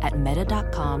Alex's at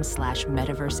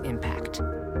meta.com/metaverseimpact.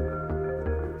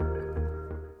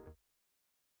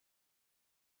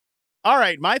 All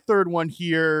right, my third one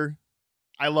here.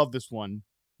 I love this one.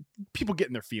 People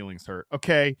getting their feelings hurt,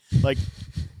 okay? Like,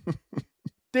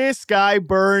 this guy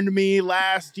burned me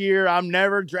last year. I'm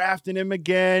never drafting him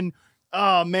again.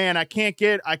 Oh man, I can't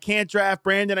draft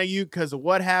Brandon Ayuk because of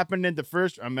what happened in the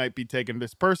first. I might be taking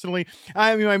this personally.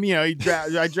 I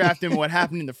draft him. What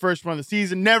happened in the first one of the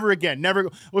season? Never again. Never.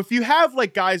 Well, if you have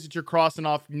like guys that you're crossing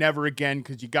off, never again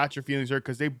because you got your feelings hurt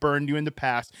because they burned you in the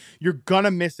past, you're gonna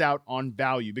miss out on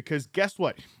value. Because guess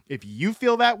what? If you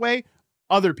feel that way,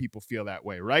 other people feel that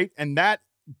way, right? And that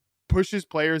pushes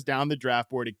players down the draft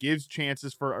board. It gives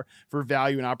chances for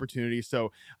value and opportunity.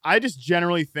 So I just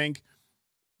generally think,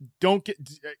 don't get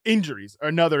injuries.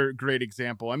 Another great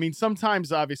example. I mean,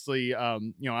 sometimes obviously,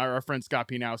 our friend Scott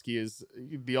Pianowski is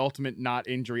the ultimate not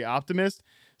injury optimist.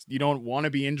 You don't want to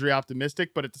be injury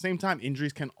optimistic, but at the same time,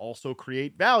 injuries can also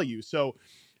create value. So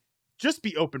just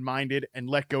be open-minded and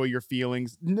let go of your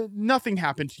feelings. Nothing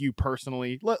happened to you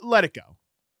personally. Let it go.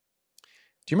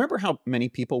 Do you remember how many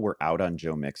people were out on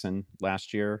Joe Mixon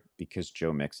last year because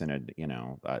Joe Mixon had,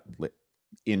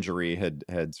 injury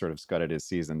had sort of scudded his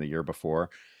season the year before.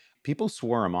 People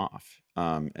swore him off.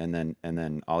 And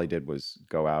then all he did was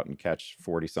go out and catch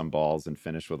 40 some balls and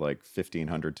finish with like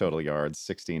 1,500 total yards,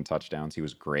 16 touchdowns. He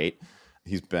was great.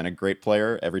 He's been a great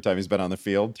player every time he's been on the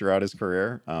field throughout his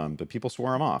career. But people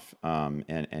swore him off.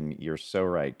 And you're so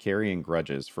right. Carrying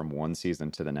grudges from one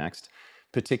season to the next,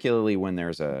 particularly when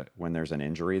there's an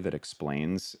injury that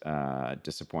explains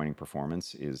disappointing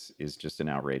performance, is just an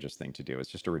outrageous thing to do. It's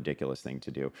just a ridiculous thing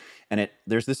to do. And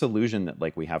there's this illusion that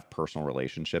like we have personal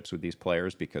relationships with these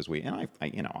players because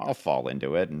I'll fall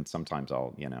into it, and sometimes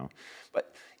I'll,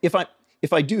 but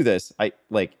if I do this,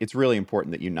 it's really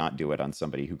important that you not do it on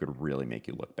somebody who could really make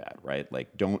you look bad, right?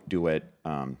 Like, don't do it.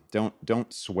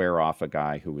 Don't swear off a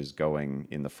guy who is going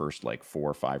in the first like 4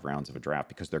 or 5 rounds of a draft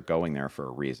because they're going there for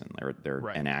a reason. They're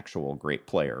right. An actual great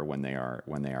player when they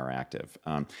are active.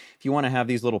 If you want to have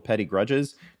these little petty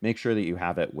grudges, make sure that you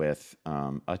have it with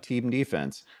a team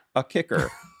defense, a kicker,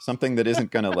 something that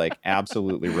isn't going to like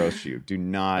absolutely roast you. Do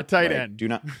not a tight end. Do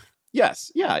not.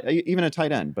 Yes, yeah, even a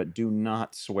tight end, but do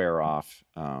not swear off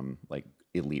like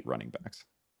elite running backs.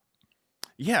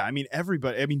 Yeah, I mean,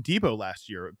 everybody. I mean, Debo last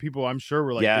year, people I'm sure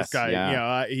were like, yes, this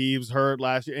guy, he was hurt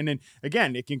last year. And then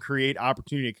again, it can create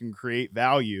opportunity, it can create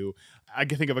value. I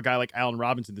can think of a guy like Allen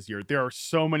Robinson this year. There are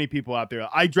so many people out there.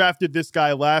 I drafted this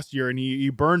guy last year and he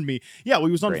burned me. Yeah, well,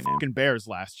 he was on fucking Bears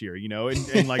last year,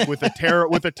 and like with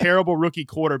a terrible rookie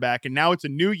quarterback. And now it's a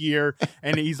new year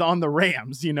and he's on the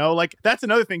Rams, like that's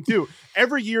another thing too.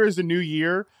 Every year is a new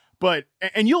year. But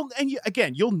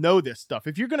you'll know this stuff.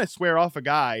 If you're going to swear off a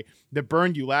guy that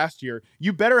burned you last year,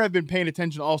 you better have been paying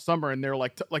attention all summer. And they're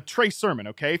like Trey Sermon.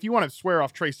 Okay. If you want to swear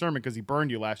off Trey Sermon because he burned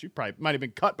you last year, you probably might have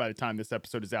been cut by the time this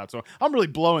episode is out. So I'm really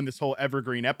blowing this whole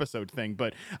evergreen episode thing,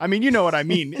 but I mean, you know what I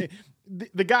mean?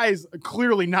 The guy is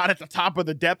clearly not at the top of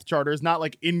the depth chart. Is not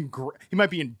like he might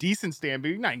be in decent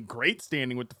standing, but not in great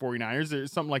standing with the 49ers or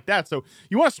something like that. So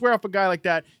you want to swear off a guy like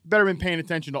that, you better have been paying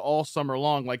attention to all summer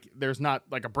long. Like there's not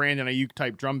like a Brandon Ayuk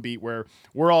type drumbeat where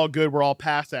we're all good, we're all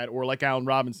past that, or like Allen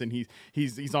Robinson,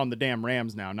 he's on the damn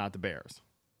Rams now, not the Bears.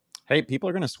 Hey, people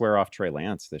are going to swear off Trey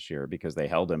Lance this year because they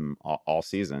held him all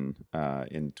season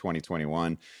in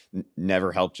 2021.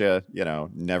 Never helped you,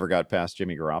 never got past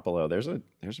Jimmy Garoppolo. There's a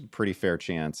pretty fair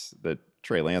chance that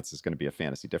Trey Lance is going to be a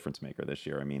fantasy difference maker this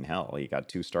year. I mean, hell, he got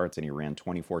 2 starts and he ran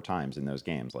 24 times in those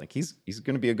games. Like he's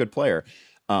going to be a good player.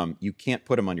 You can't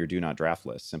put him on your do not draft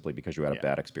list simply because you had a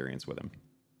bad experience with him.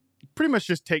 Pretty much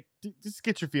just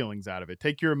get your feelings out of it,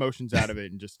 take your emotions out of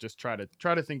it, and just try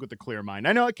to think with a clear mind.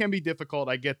 I know it can be difficult.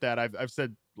 I get that. I've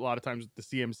said a lot of times with the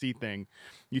CMC thing,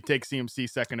 you take CMC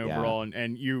second overall,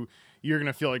 and you're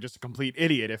gonna feel like just a complete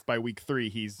idiot if by week 3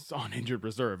 he's on injured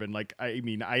reserve. And like, I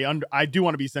mean, I do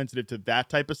want to be sensitive to that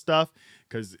type of stuff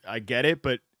because I get it,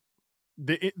 but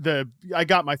I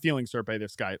got my feelings hurt by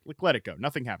this guy. Like, let it go.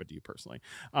 Nothing happened to you personally.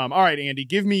 All right, Andy,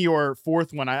 give me your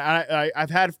 4th one.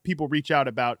 I've had people reach out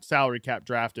about salary cap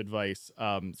draft advice.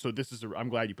 So I'm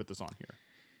glad you put this on here.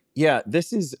 Yeah,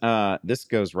 this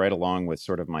goes right along with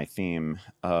sort of my theme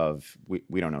of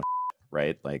we don't know,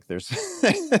 right? Like there's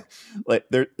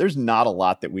there's not a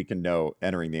lot that we can know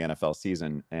entering the NFL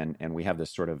season, and we have this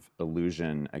sort of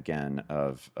illusion again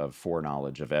of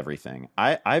foreknowledge of everything.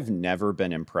 I've never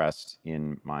been impressed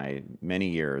in my many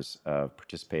years of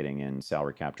participating in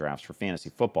salary cap drafts for fantasy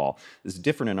football. This is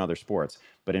different in other sports,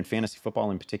 but in fantasy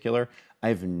football in particular,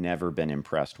 I've never been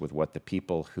impressed with what the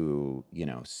people who,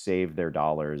 save their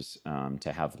dollars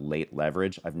to have late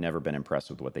leverage. I've never been impressed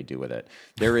with what they do with it.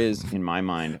 There is, in my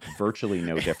mind, virtually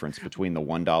no difference between the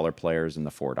 $1 players and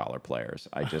the $4 players.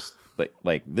 I just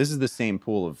like this is the same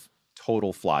pool of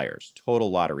total flyers,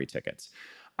 total lottery tickets.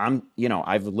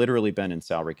 I've literally been in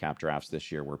salary cap drafts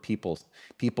this year where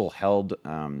people held,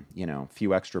 a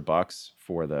few extra bucks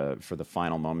for the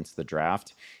final moments of the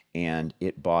draft, and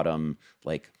it bought them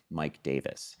like Mike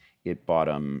Davis. It bought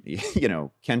them,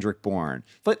 Kendrick Bourne.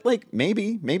 But like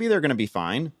maybe they're going to be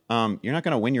fine. You're not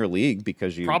going to win your league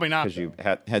because you probably not because you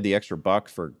had the extra buck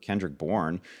for Kendrick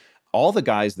Bourne. All the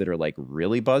guys that are like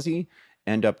really buzzy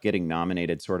end up getting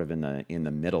nominated sort of in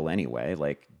the middle anyway.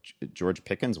 Like George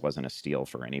Pickens wasn't a steal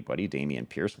for anybody. Dameon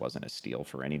Pierce wasn't a steal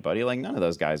for anybody. Like none of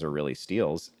those guys are really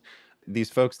steals.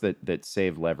 These folks that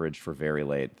save leverage for very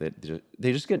late,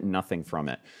 they just get nothing from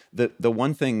it. The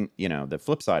one thing, the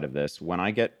flip side of this, when I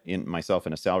get in myself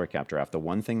in a salary cap draft, the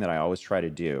one thing that I always try to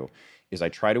do is I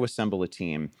try to assemble a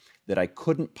team that I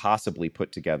couldn't possibly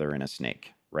put together in a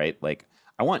snake, right? Like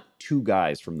I want 2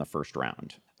 guys from the first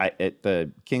round. At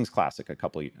the Kings Classic a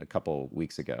couple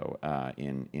weeks ago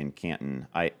in Canton,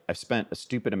 I spent a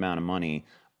stupid amount of money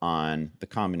on the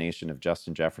combination of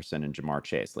Justin Jefferson and Jamar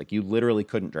Chase. Like, you literally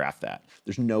couldn't draft that.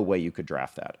 There's no way you could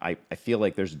draft that. I feel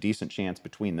like there's a decent chance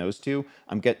between those two,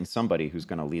 I'm getting somebody who's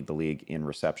going to lead the league in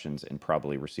receptions and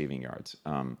probably receiving yards.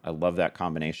 I love that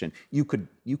combination. You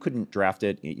couldn't draft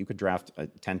it. You could draft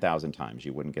 10,000 times.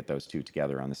 You wouldn't get those two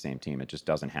together on the same team. It just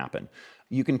doesn't happen.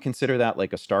 You can consider that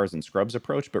like a stars and scrubs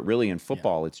approach, but really in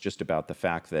football, it's just about the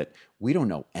fact that we don't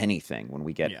know anything when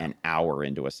we get an hour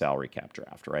into a salary cap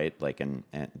draft, right? Like, and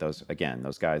those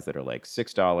guys that are like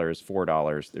 $6,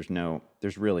 $4,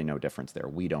 there's really no difference there.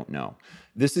 We don't know.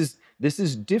 This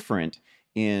is different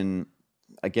in,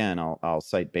 again, I'll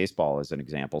cite baseball as an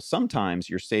example. Sometimes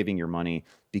you're saving your money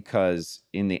because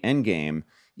in the end game,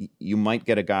 you might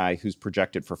get a guy who's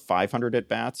projected for 500 at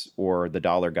bats, or the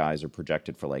dollar guys are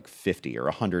projected for like 50 or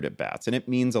 100 at bats. And it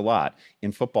means a lot.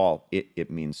 In football,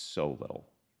 it means so little.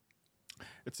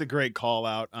 It's a great call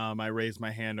out. I raised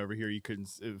my hand over here. You couldn't,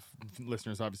 if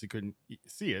listeners obviously couldn't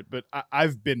see it, but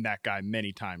I've been that guy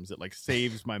many times that like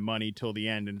saves my money till the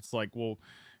end. And it's like, well,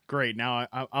 great. Now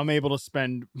I'm able to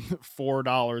spend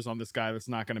 $4 on this guy that's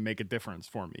not going to make a difference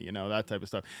for me, that type of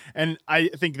stuff. And I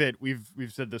think that we've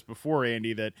said this before,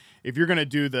 Andy, that if you're going to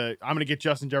do I'm going to get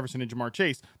Justin Jefferson and Jamar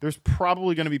Chase, there's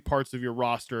probably going to be parts of your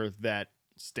roster that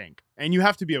stink. And you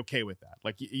have to be okay with that.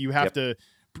 Like, you have to.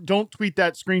 Don't tweet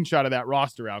that screenshot of that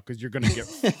roster out because you're going to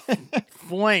get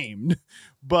flamed.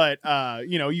 But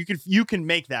you can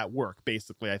make that work.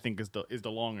 Basically, I think is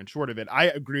the long and short of it. I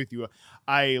agree with you.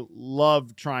 I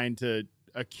love trying to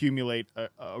accumulate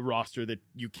a roster that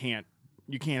you can't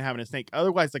have in a snake.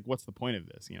 Otherwise, like, what's the point of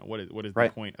this? What is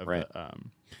the point of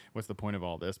what's the point of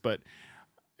all this? But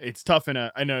it's tough in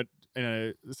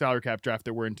a salary cap draft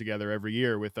that we're in together every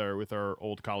year with our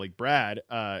old colleague Brad.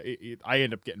 I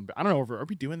end up getting, I don't know, are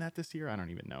we doing that this year? I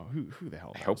don't even know who the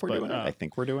hell. I hope we're doing it. I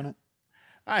think we're doing it.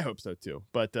 I hope so too,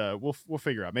 but we'll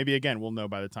figure out. Maybe again, we'll know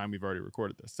by the time we've already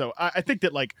recorded this. So I think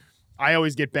that, like, I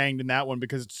always get banged in that one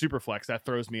because it's super flex. That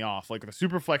throws me off. Like, the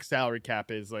super flex salary cap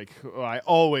is like, I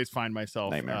always find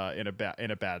myself in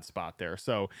a bad spot there.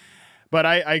 So. But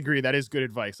I agree. That is good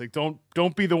advice. Like,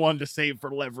 don't be the one to save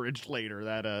for leverage later.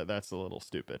 That's a little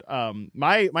stupid.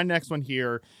 My next one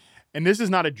here, and this is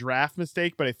not a draft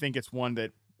mistake, but I think it's one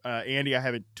that Andy, I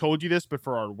haven't told you this, but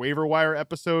for our waiver wire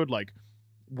episode, like,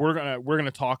 we're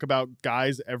gonna talk about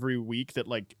guys every week that,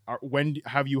 like, when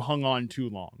have you hung on too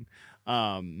long?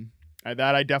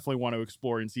 That I definitely want to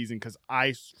explore in season because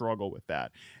I struggle with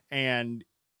that, and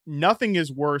nothing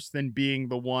is worse than being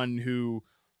the one who.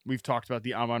 We've talked about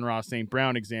the Amon-Ra St.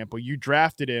 Brown example. You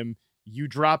drafted him, you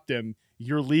dropped him,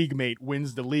 your league mate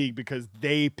wins the league because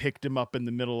they picked him up in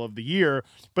the middle of the year.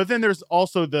 But then there's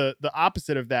also the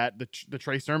opposite of that, the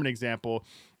Trey Sermon example.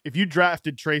 If you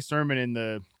drafted Trey Sermon in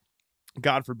the,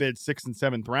 God forbid, 6th and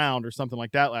 7th round or something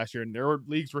like that last year, and there were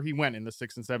leagues where he went in the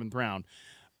 6th and 7th round,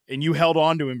 and you held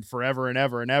on to him forever and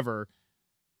ever and ever,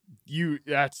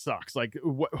 that sucks. Like,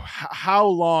 how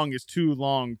long is too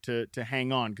long to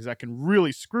hang on? Because that can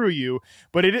really screw you.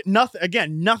 But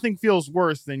nothing feels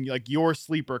worse than, like, your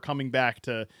sleeper coming back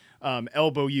to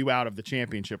elbow you out of the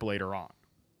championship later on.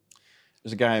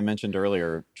 There's a guy I mentioned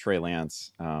earlier, Trey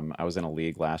Lance. I was in a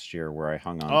league last year where I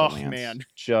hung on to Lance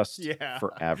just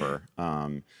forever.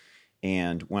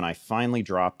 And when I finally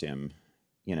dropped him,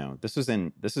 this is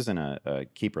in a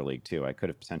keeper league too. I could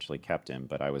have potentially kept him,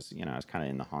 but I was kind of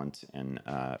in the hunt. And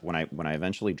when I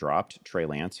eventually dropped Trey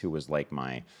Lance, who was like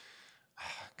my,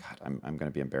 God, I'm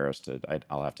going to be embarrassed.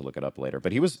 I'll have to look it up later.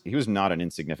 But he was not an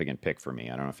insignificant pick for me.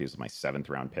 I don't know if he was my 7th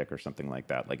round pick or something like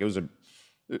that. Like, it was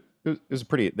there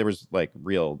was like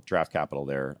real draft capital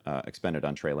there expended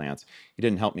on Trey Lance. He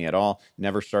didn't help me at all.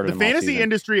 Never started. The fantasy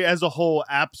industry as a whole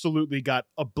absolutely got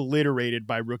obliterated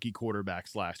by rookie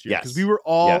quarterbacks last year because we were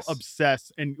all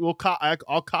obsessed, and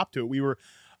I'll cop to it. We were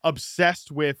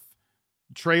obsessed with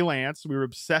Trey Lance. We were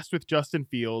obsessed with Justin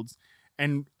Fields,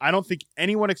 and I don't think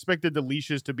anyone expected the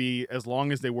leashes to be as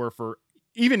long as they were for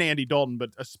even Andy Dalton,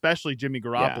 but especially Jimmy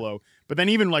Garoppolo. Yeah. But then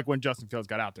even like when Justin Fields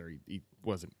got out there, he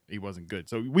wasn't good.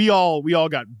 So we all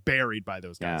got buried by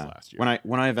those guys last year.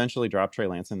 When I eventually dropped Trey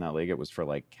Lance in that league, it was for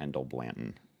like Kendall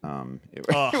Blanton. It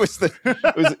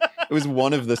was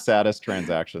one of the saddest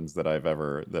transactions that I've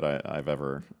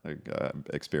ever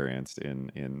experienced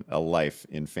in a life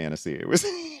in fantasy. It was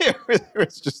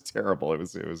just terrible. It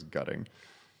was gutting.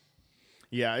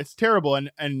 Yeah, it's terrible,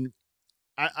 and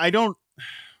I don't.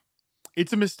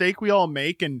 It's a mistake we all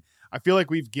make, and I feel like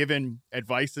we've given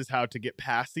advice as how to get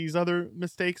past these other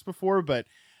mistakes before. But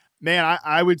man,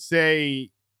 I would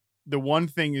say the one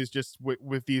thing is just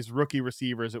with these rookie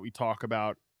receivers that we talk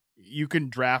about, you can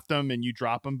draft them and you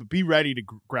drop them, but be ready to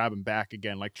grab them back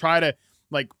again. Like, try to,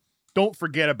 like, don't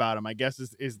forget about them, I guess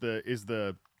is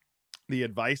the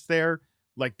advice there.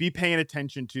 Like, be paying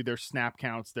attention to their snap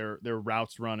counts, their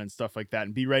routes run and stuff like that,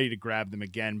 and be ready to grab them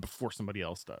again before somebody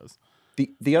else does.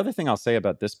 The other thing I'll say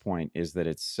about this point is that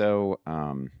it's so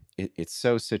it's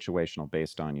so situational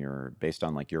based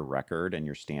on like your record and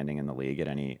your standing in the league at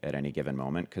any given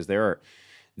moment, because there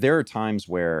are times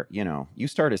where, you know, you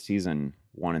start a season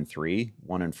 1-3,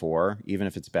 1-4, even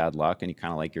if it's bad luck and you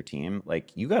kind of like your team,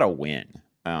 like you got to win.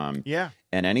 Yeah.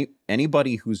 And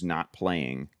anybody who's not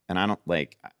playing, and I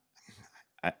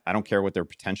don't care what their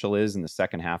potential is in the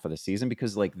second half of the season,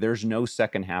 because like there's no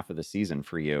second half of the season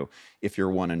for you if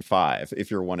you're 1-5, if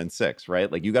you're 1-6,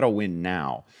 right? Like you got to win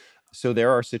now. So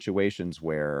there are situations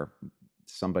where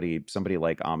somebody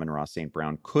like Amon-Ra St.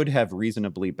 Brown could have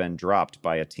reasonably been dropped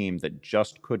by a team that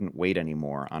just couldn't wait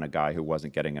anymore on a guy who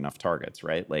wasn't getting enough targets,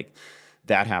 right? Like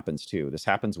that happens too. This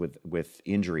happens with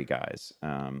injury guys,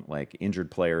 like injured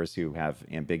players who have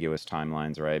ambiguous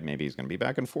timelines, right? Maybe he's going to be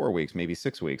back in 4 weeks, maybe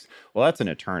 6 weeks. Well, that's an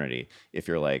eternity if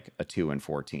you're like a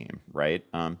 2-4 team, right?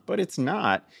 But it's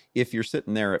not if you're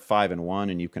sitting there at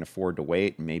 5-1 and you can afford to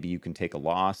wait, and maybe you can take a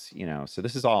loss, you know. So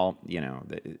this is all, you know,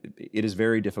 it is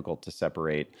very difficult to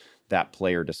separate that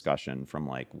player discussion from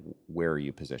like where are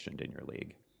you positioned in your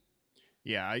league.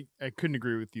 Yeah, I couldn't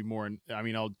agree with you more. And I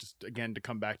mean, I'll just, again, to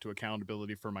come back to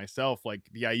accountability for myself, like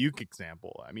the Ayuk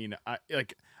example. I mean,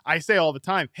 I say all the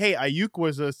time, hey, Ayuk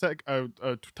was a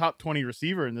top 20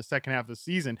 receiver in the second half of the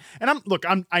season. And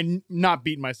I'm not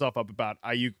beating myself up about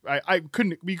Ayuk.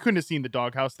 We couldn't have seen the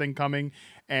doghouse thing coming.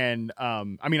 And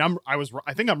I mean,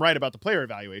 I think I'm right about the player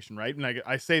evaluation, right? And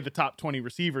I say the top 20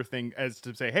 receiver thing as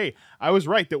to say, hey, I was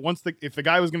right that if the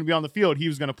guy was going to be on the field, he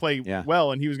was going to play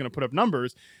well and he was going to put up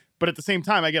numbers. But at the same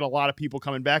time, I get a lot of people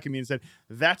coming back at me and said,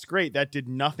 that's great. That did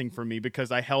nothing for me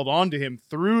because I held on to him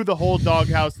through the whole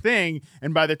doghouse thing.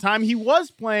 And by the time he was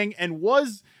playing and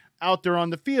was out there on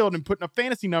the field and putting up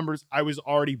fantasy numbers, I was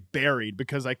already buried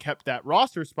because I kept that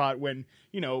roster spot when,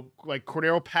 you know, like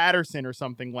Cordero Patterson or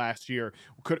something last year,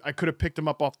 I could have picked him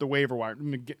up off the waiver wire. I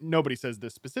mean, nobody says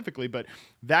this specifically, but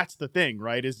that's the thing,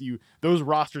 right? Is those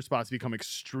roster spots become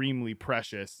extremely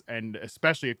precious. And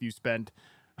especially if you spent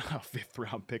a 5th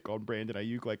round pick on Brandon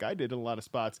Ayuk like I did in a lot of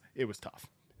spots, it was tough.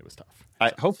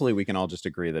 Hopefully we can all just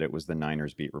agree that it was the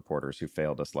Niners beat reporters who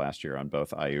failed us last year on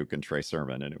both Ayuk and Trey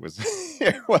Sermon, and it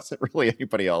wasn't really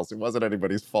anybody else. It wasn't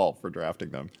anybody's fault for drafting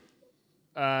them.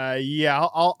 Yeah,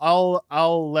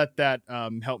 I'll let that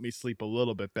help me sleep a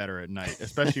little bit better at night,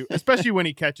 especially when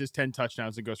he catches 10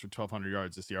 touchdowns and goes for 1,200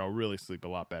 yards this year. I'll really sleep a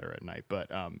lot better at night.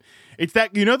 But it's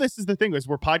that, you know, this is the thing is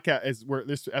where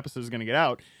this episode is going to get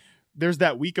out. There's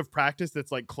that week of practice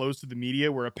that's like closed to the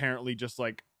media where apparently just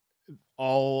like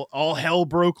all hell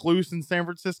broke loose in San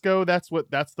Francisco. That's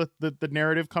the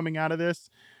narrative coming out of this.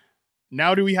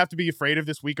 Now, do we have to be afraid of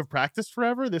this week of practice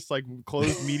forever? This like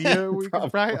closed media week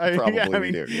of practice?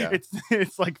 Probably do, yeah.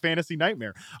 It's like fantasy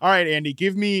nightmare. All right, Andy,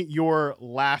 give me your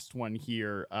last one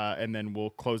here, and then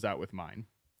we'll close out with mine.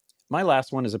 My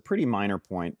last one is a pretty minor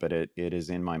point, but it is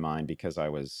in my mind because I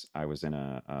was in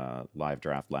a live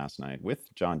draft last night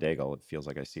with John Daigle. It feels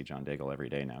like I see John Daigle every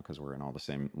day now because we're in all the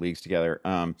same leagues together.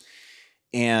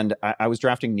 And I was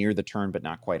drafting near the turn, but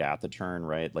not quite at the turn,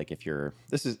 right? Like if you're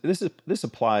this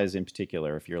applies in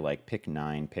particular if you're like pick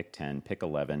 9, pick 10, pick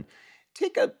 11,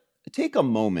 take a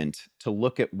moment to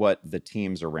look at what the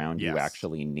teams around you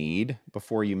actually need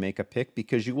before you make a pick,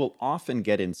 because you will often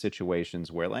get in situations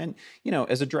where, and you know,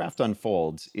 as a draft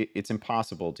unfolds, it's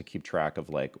impossible to keep track of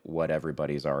like what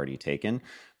everybody's already taken,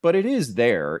 but it is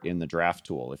there in the draft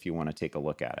tool if you want to take a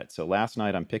look at it. So last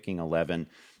night I'm picking 11.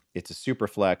 It's a super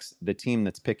flex. The team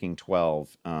that's picking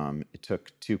 12, it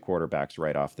took 2 quarterbacks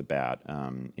right off the bat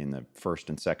in the first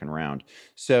and second round.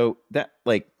 So that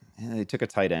like, they took a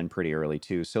tight end pretty early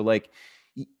too. So like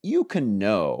you can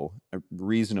know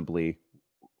reasonably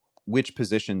which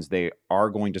positions they are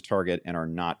going to target and are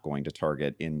not going to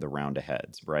target in the round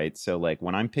ahead, right? So like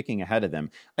when I'm picking ahead of them,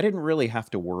 I didn't really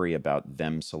have to worry about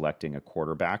them selecting a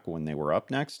quarterback when they were up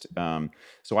next.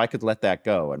 So I could let that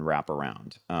go and wrap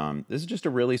around. This is just a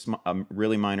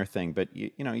really minor thing, but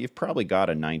you know, you've probably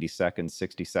got a 90-second,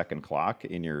 60-second clock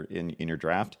in your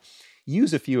draft.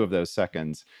 Use a few of those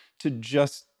seconds to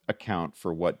just account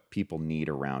for what people need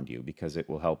around you, because it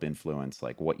will help influence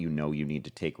like what you know you need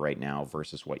to take right now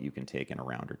versus what you can take in a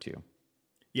round or two.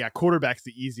 Yeah, quarterback's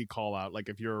the easy call out. Like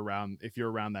if you're around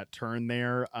that turn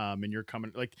there, and you're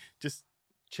coming, like just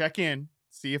check in,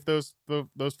 see if those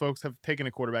folks have taken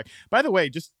a quarterback. By the way,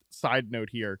 just side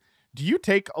note here, do you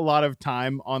take a lot of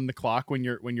time on the clock when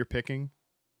you're picking?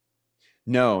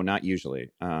 No, not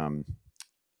usually.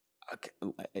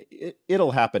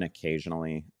 It'll happen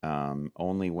occasionally,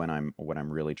 only when I'm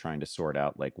really trying to sort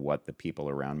out like what the people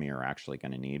around me are actually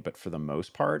going to need. But for the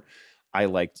most part, I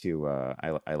like to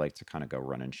I like to kind of go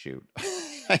run and shoot.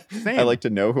 I like to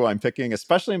know who I'm picking,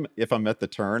 especially if I'm at the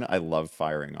turn. I love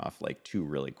firing off like 2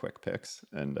 really quick picks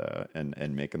and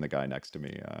making the guy next to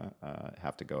me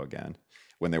have to go again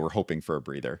when they were hoping for a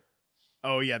breather.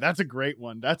 Oh yeah, that's a great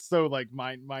one. That's so like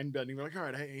mind bending. We're like, all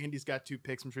right, hey, Andy's got 2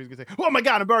 picks. I'm sure he's gonna say, "Oh my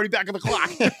god, I'm already back on the clock."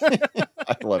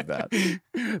 I love that.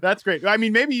 That's great. I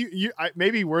mean,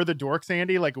 maybe we're the dorks,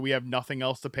 Andy. Like we have nothing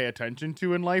else to pay attention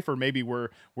to in life, or maybe we're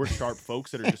sharp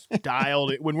folks that are just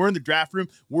dialed. When we're in the draft room,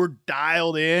 we're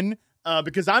dialed in.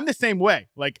 Because I'm the same way.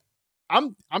 Like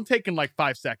I'm taking like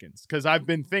 5 seconds because I've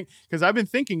been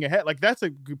thinking ahead. Like that's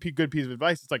a good piece of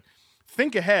advice. It's like,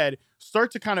 think ahead,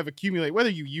 start to kind of accumulate, whether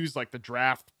you use like the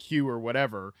draft queue or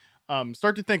whatever,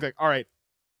 start to think like, all right,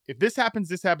 if this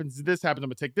happens, I'm going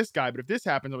to take this guy. But if this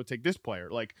happens, I'm going to take this player.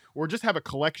 Like, or just have a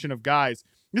collection of guys.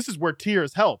 This is where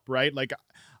tiers help, right? Like,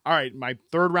 all right, my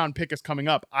 3rd round pick is coming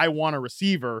up. I want a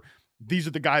receiver. These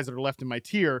are the guys that are left in my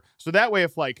tier. So that way,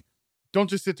 if like, don't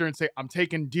just sit there and say, I'm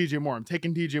taking DJ Moore.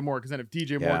 Because then if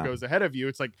DJ Moore goes ahead of you,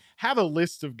 it's like, have a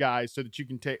list of guys so that you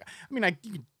can take. I mean,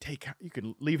 you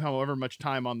can leave however much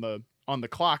time on the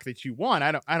clock that you want.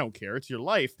 I don't care. It's your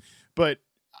life. But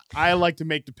I like to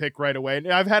make the pick right away.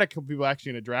 And I've had a couple people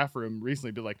actually in a draft room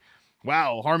recently be like,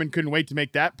 wow, Harmon couldn't wait to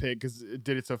make that pick because it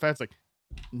did it so fast. Like,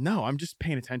 no, I'm just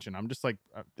paying attention. I'm just like,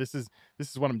 this is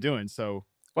what I'm doing. So.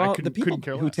 Well, the people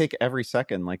who take every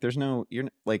second, like you're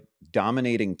like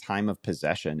dominating time of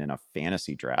possession in a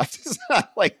fantasy draft. It's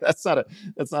not like that's not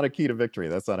a key to victory.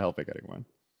 That's not helping anyone.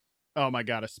 Oh my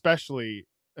God. Especially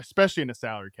in a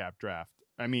salary cap draft.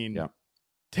 I mean,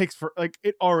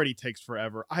 it already takes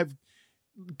forever.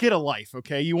 Get a life.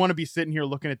 Okay. You want to be sitting here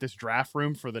looking at this draft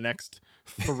room for the next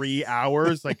 3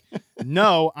 hours. Like,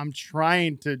 no, I'm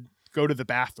trying to go to the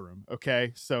bathroom.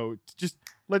 Okay. So just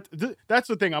that's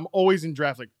the thing. I'm always in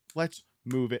draft. Like, let's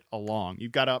move it along.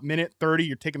 You've got a minute 30.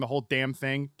 You're taking the whole damn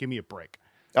thing. Give me a break.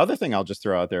 The other thing I'll just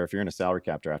throw out there, if you're in a salary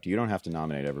cap draft, you don't have to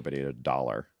nominate everybody at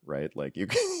 $1, right? Like you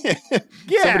can,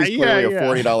 somebody's clearly a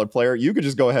 $40 player. You could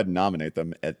just go ahead and nominate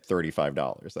them at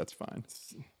 $35. That's fine.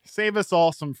 Save us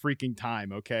all some freaking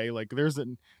time, okay? Like there's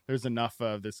enough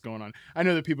of this going on. I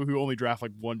know that people who only draft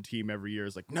like one team every year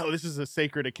is like, no, this is a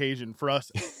sacred occasion for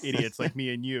us idiots like me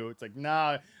and you. It's like,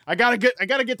 nah, I gotta get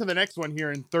to the next one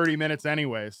here in 30 minutes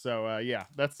anyway. So yeah,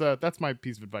 that's my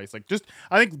piece of advice. Like just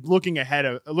I think looking ahead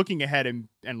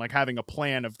and like having a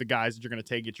plan of the guys that you're gonna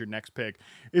take at your next pick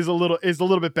is a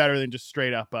little bit better than just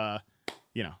straight up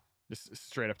just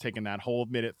straight up taking that whole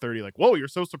minute 30, like, whoa, you're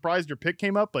so surprised your pick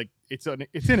came up. Like it's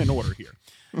in an order here.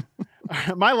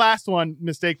 My last one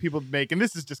mistake people make, and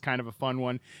this is just kind of a fun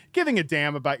one, giving a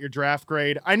damn about your draft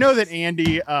grade. I know that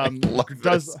Andy I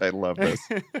love this.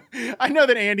 I know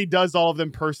that Andy does all of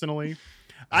them personally.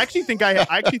 I actually think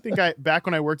I back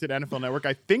when I worked at NFL Network,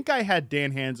 I think I had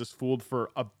Dan Hanzus fooled for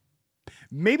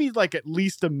maybe like at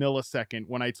least a millisecond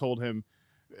when I told him.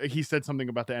 He said something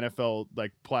about the NFL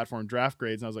like platform draft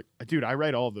grades, and I was like, dude, I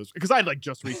write all of those because I'd like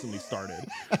just recently started.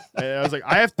 And I was like,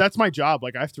 that's my job.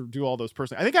 Like I have to do all those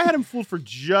personally. I think I had him fooled for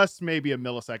just maybe a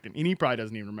millisecond, and he probably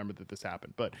doesn't even remember that this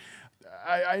happened. But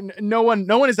no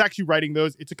one is actually writing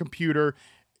those. It's a computer.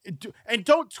 And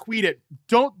don't tweet it.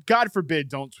 God forbid,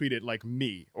 don't tweet it like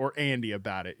me or Andy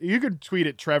about it. You could tweet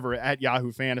at Trevor at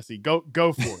Yahoo Fantasy. Go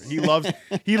for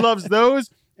it. He loves those.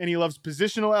 And he loves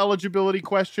positional eligibility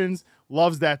questions,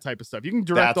 loves that type of stuff. You can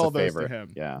direct all those to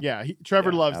him. Yeah.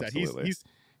 Trevor loves absolutely. That.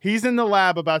 He's in the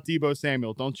lab about Deebo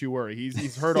Samuel. Don't you worry.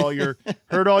 He's heard all your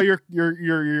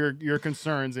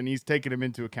concerns, and he's taken them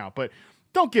into account. But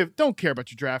don't care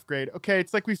about your draft grade. Okay,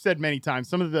 it's like we've said many times.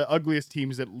 Some of the ugliest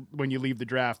teams that when you leave the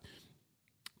draft,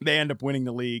 they end up winning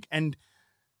the league, and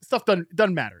stuff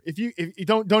doesn't matter if you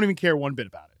don't even care one bit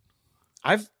about it.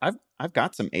 I've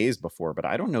got some A's before, but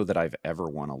I don't know that I've ever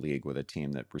won a league with a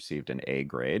team that received an A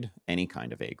grade, any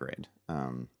kind of A grade,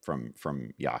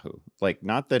 from Yahoo. Like,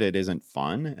 not that it isn't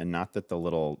fun, and not that the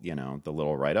little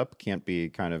write up can't be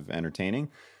kind of entertaining,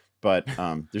 but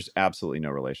there's absolutely no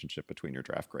relationship between your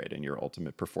draft grade and your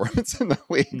ultimate performance in the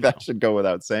league. No. That should go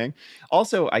without saying.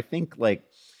 Also, I think like.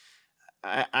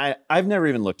 I've never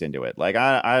even looked into it. Like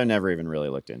I've never even really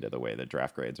looked into the way that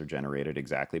draft grades are generated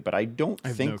exactly, but I don't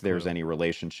think there's any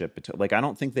relationship between, like, I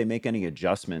don't think they make any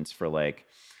adjustments for like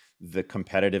the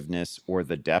competitiveness or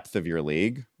the depth of your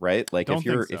league, right? Like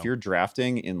if you're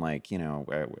drafting in like,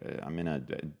 I'm in a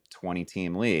 20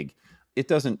 team league, it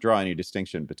doesn't draw any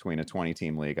distinction between a 20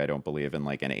 team league, I don't believe, in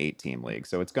like an 8 team league.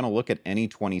 So it's going to look at any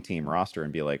 20 team roster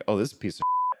and be like, oh, this is a piece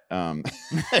of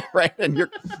right? And you're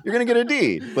going to get a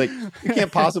D. Like, you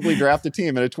can't possibly draft a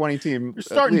team in a 20-team. You're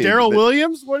starting Daryl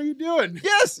Williams? What are you doing?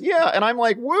 Yes, yeah. And I'm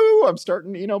like, woo, I'm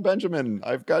starting Eno Benjamin.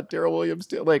 I've got Daryl Williams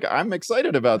too. Like, I'm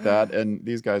excited about that. And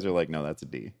these guys are like, no, that's a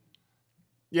D.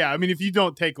 Yeah, I mean, if you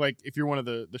don't take, like, if you're one of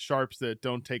the sharps that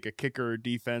don't take a kicker or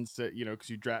defense, because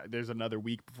you draft, there's another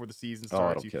week before the season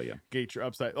starts. It'll kill you. Gate your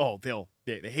upside. Oh,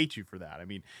 they hate you for that. I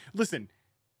mean, listen,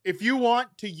 if you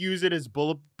want to use it as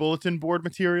bulletin board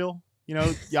material,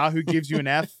 Yahoo gives you an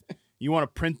F. You want to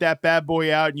print that bad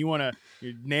boy out and you want to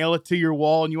nail it to your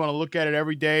wall and you want to look at it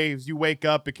every day as you wake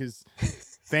up because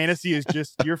fantasy is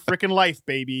just your freaking life,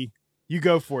 baby. You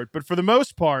go for it. But for the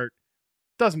most part,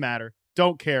 doesn't matter.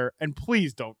 Don't care, and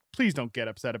please don't get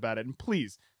upset about it, and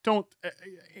please don't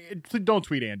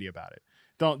tweet Andy about it.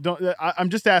 Don't. I'm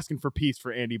just asking for peace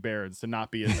for Andy Behrens to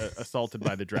not be assaulted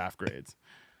by the draft grades.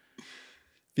 If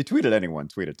you tweet at anyone,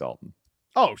 tweet at Dalton.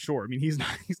 Oh, sure. I mean, he's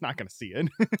not going to see it.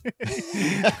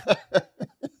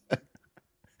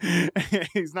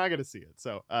 He's not going to see it.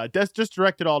 So just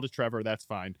direct it all to Trevor. That's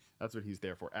fine. That's what he's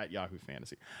there for at Yahoo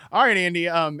Fantasy. All right, Andy.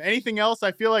 Anything else?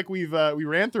 I feel like we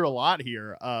ran through a lot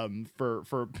here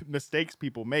for mistakes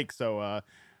people make. So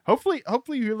hopefully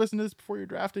you listen to this before your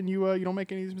draft and you don't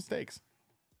make any of these mistakes.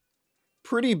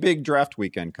 Pretty big draft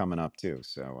weekend coming up too.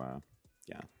 So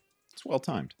yeah, it's well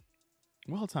timed.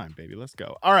 Well timed, baby. Let's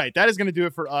go. All right. That is going to do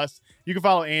it for us. You can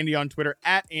follow Andy on Twitter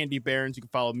at Andy Behrens. You can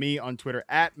follow me on Twitter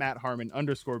at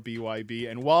 @MattHarmon_BYB.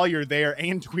 And while you're there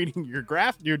and tweeting your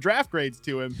draft grades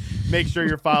to him, make sure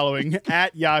you're following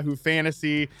at Yahoo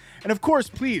Fantasy. And of course,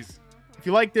 please, if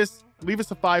you like this, leave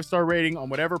us a 5-star rating on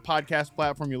whatever podcast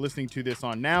platform you're listening to this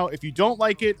on now. If you don't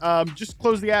like it, just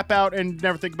close the app out and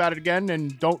never think about it again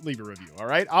and don't leave a review. All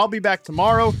right. I'll be back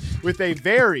tomorrow with a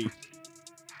very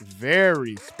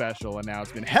special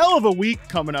announcement. Hell of a week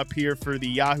coming up here for the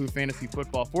Yahoo Fantasy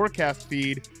Football Forecast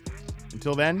feed.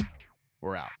 Until then,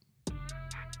 we're out.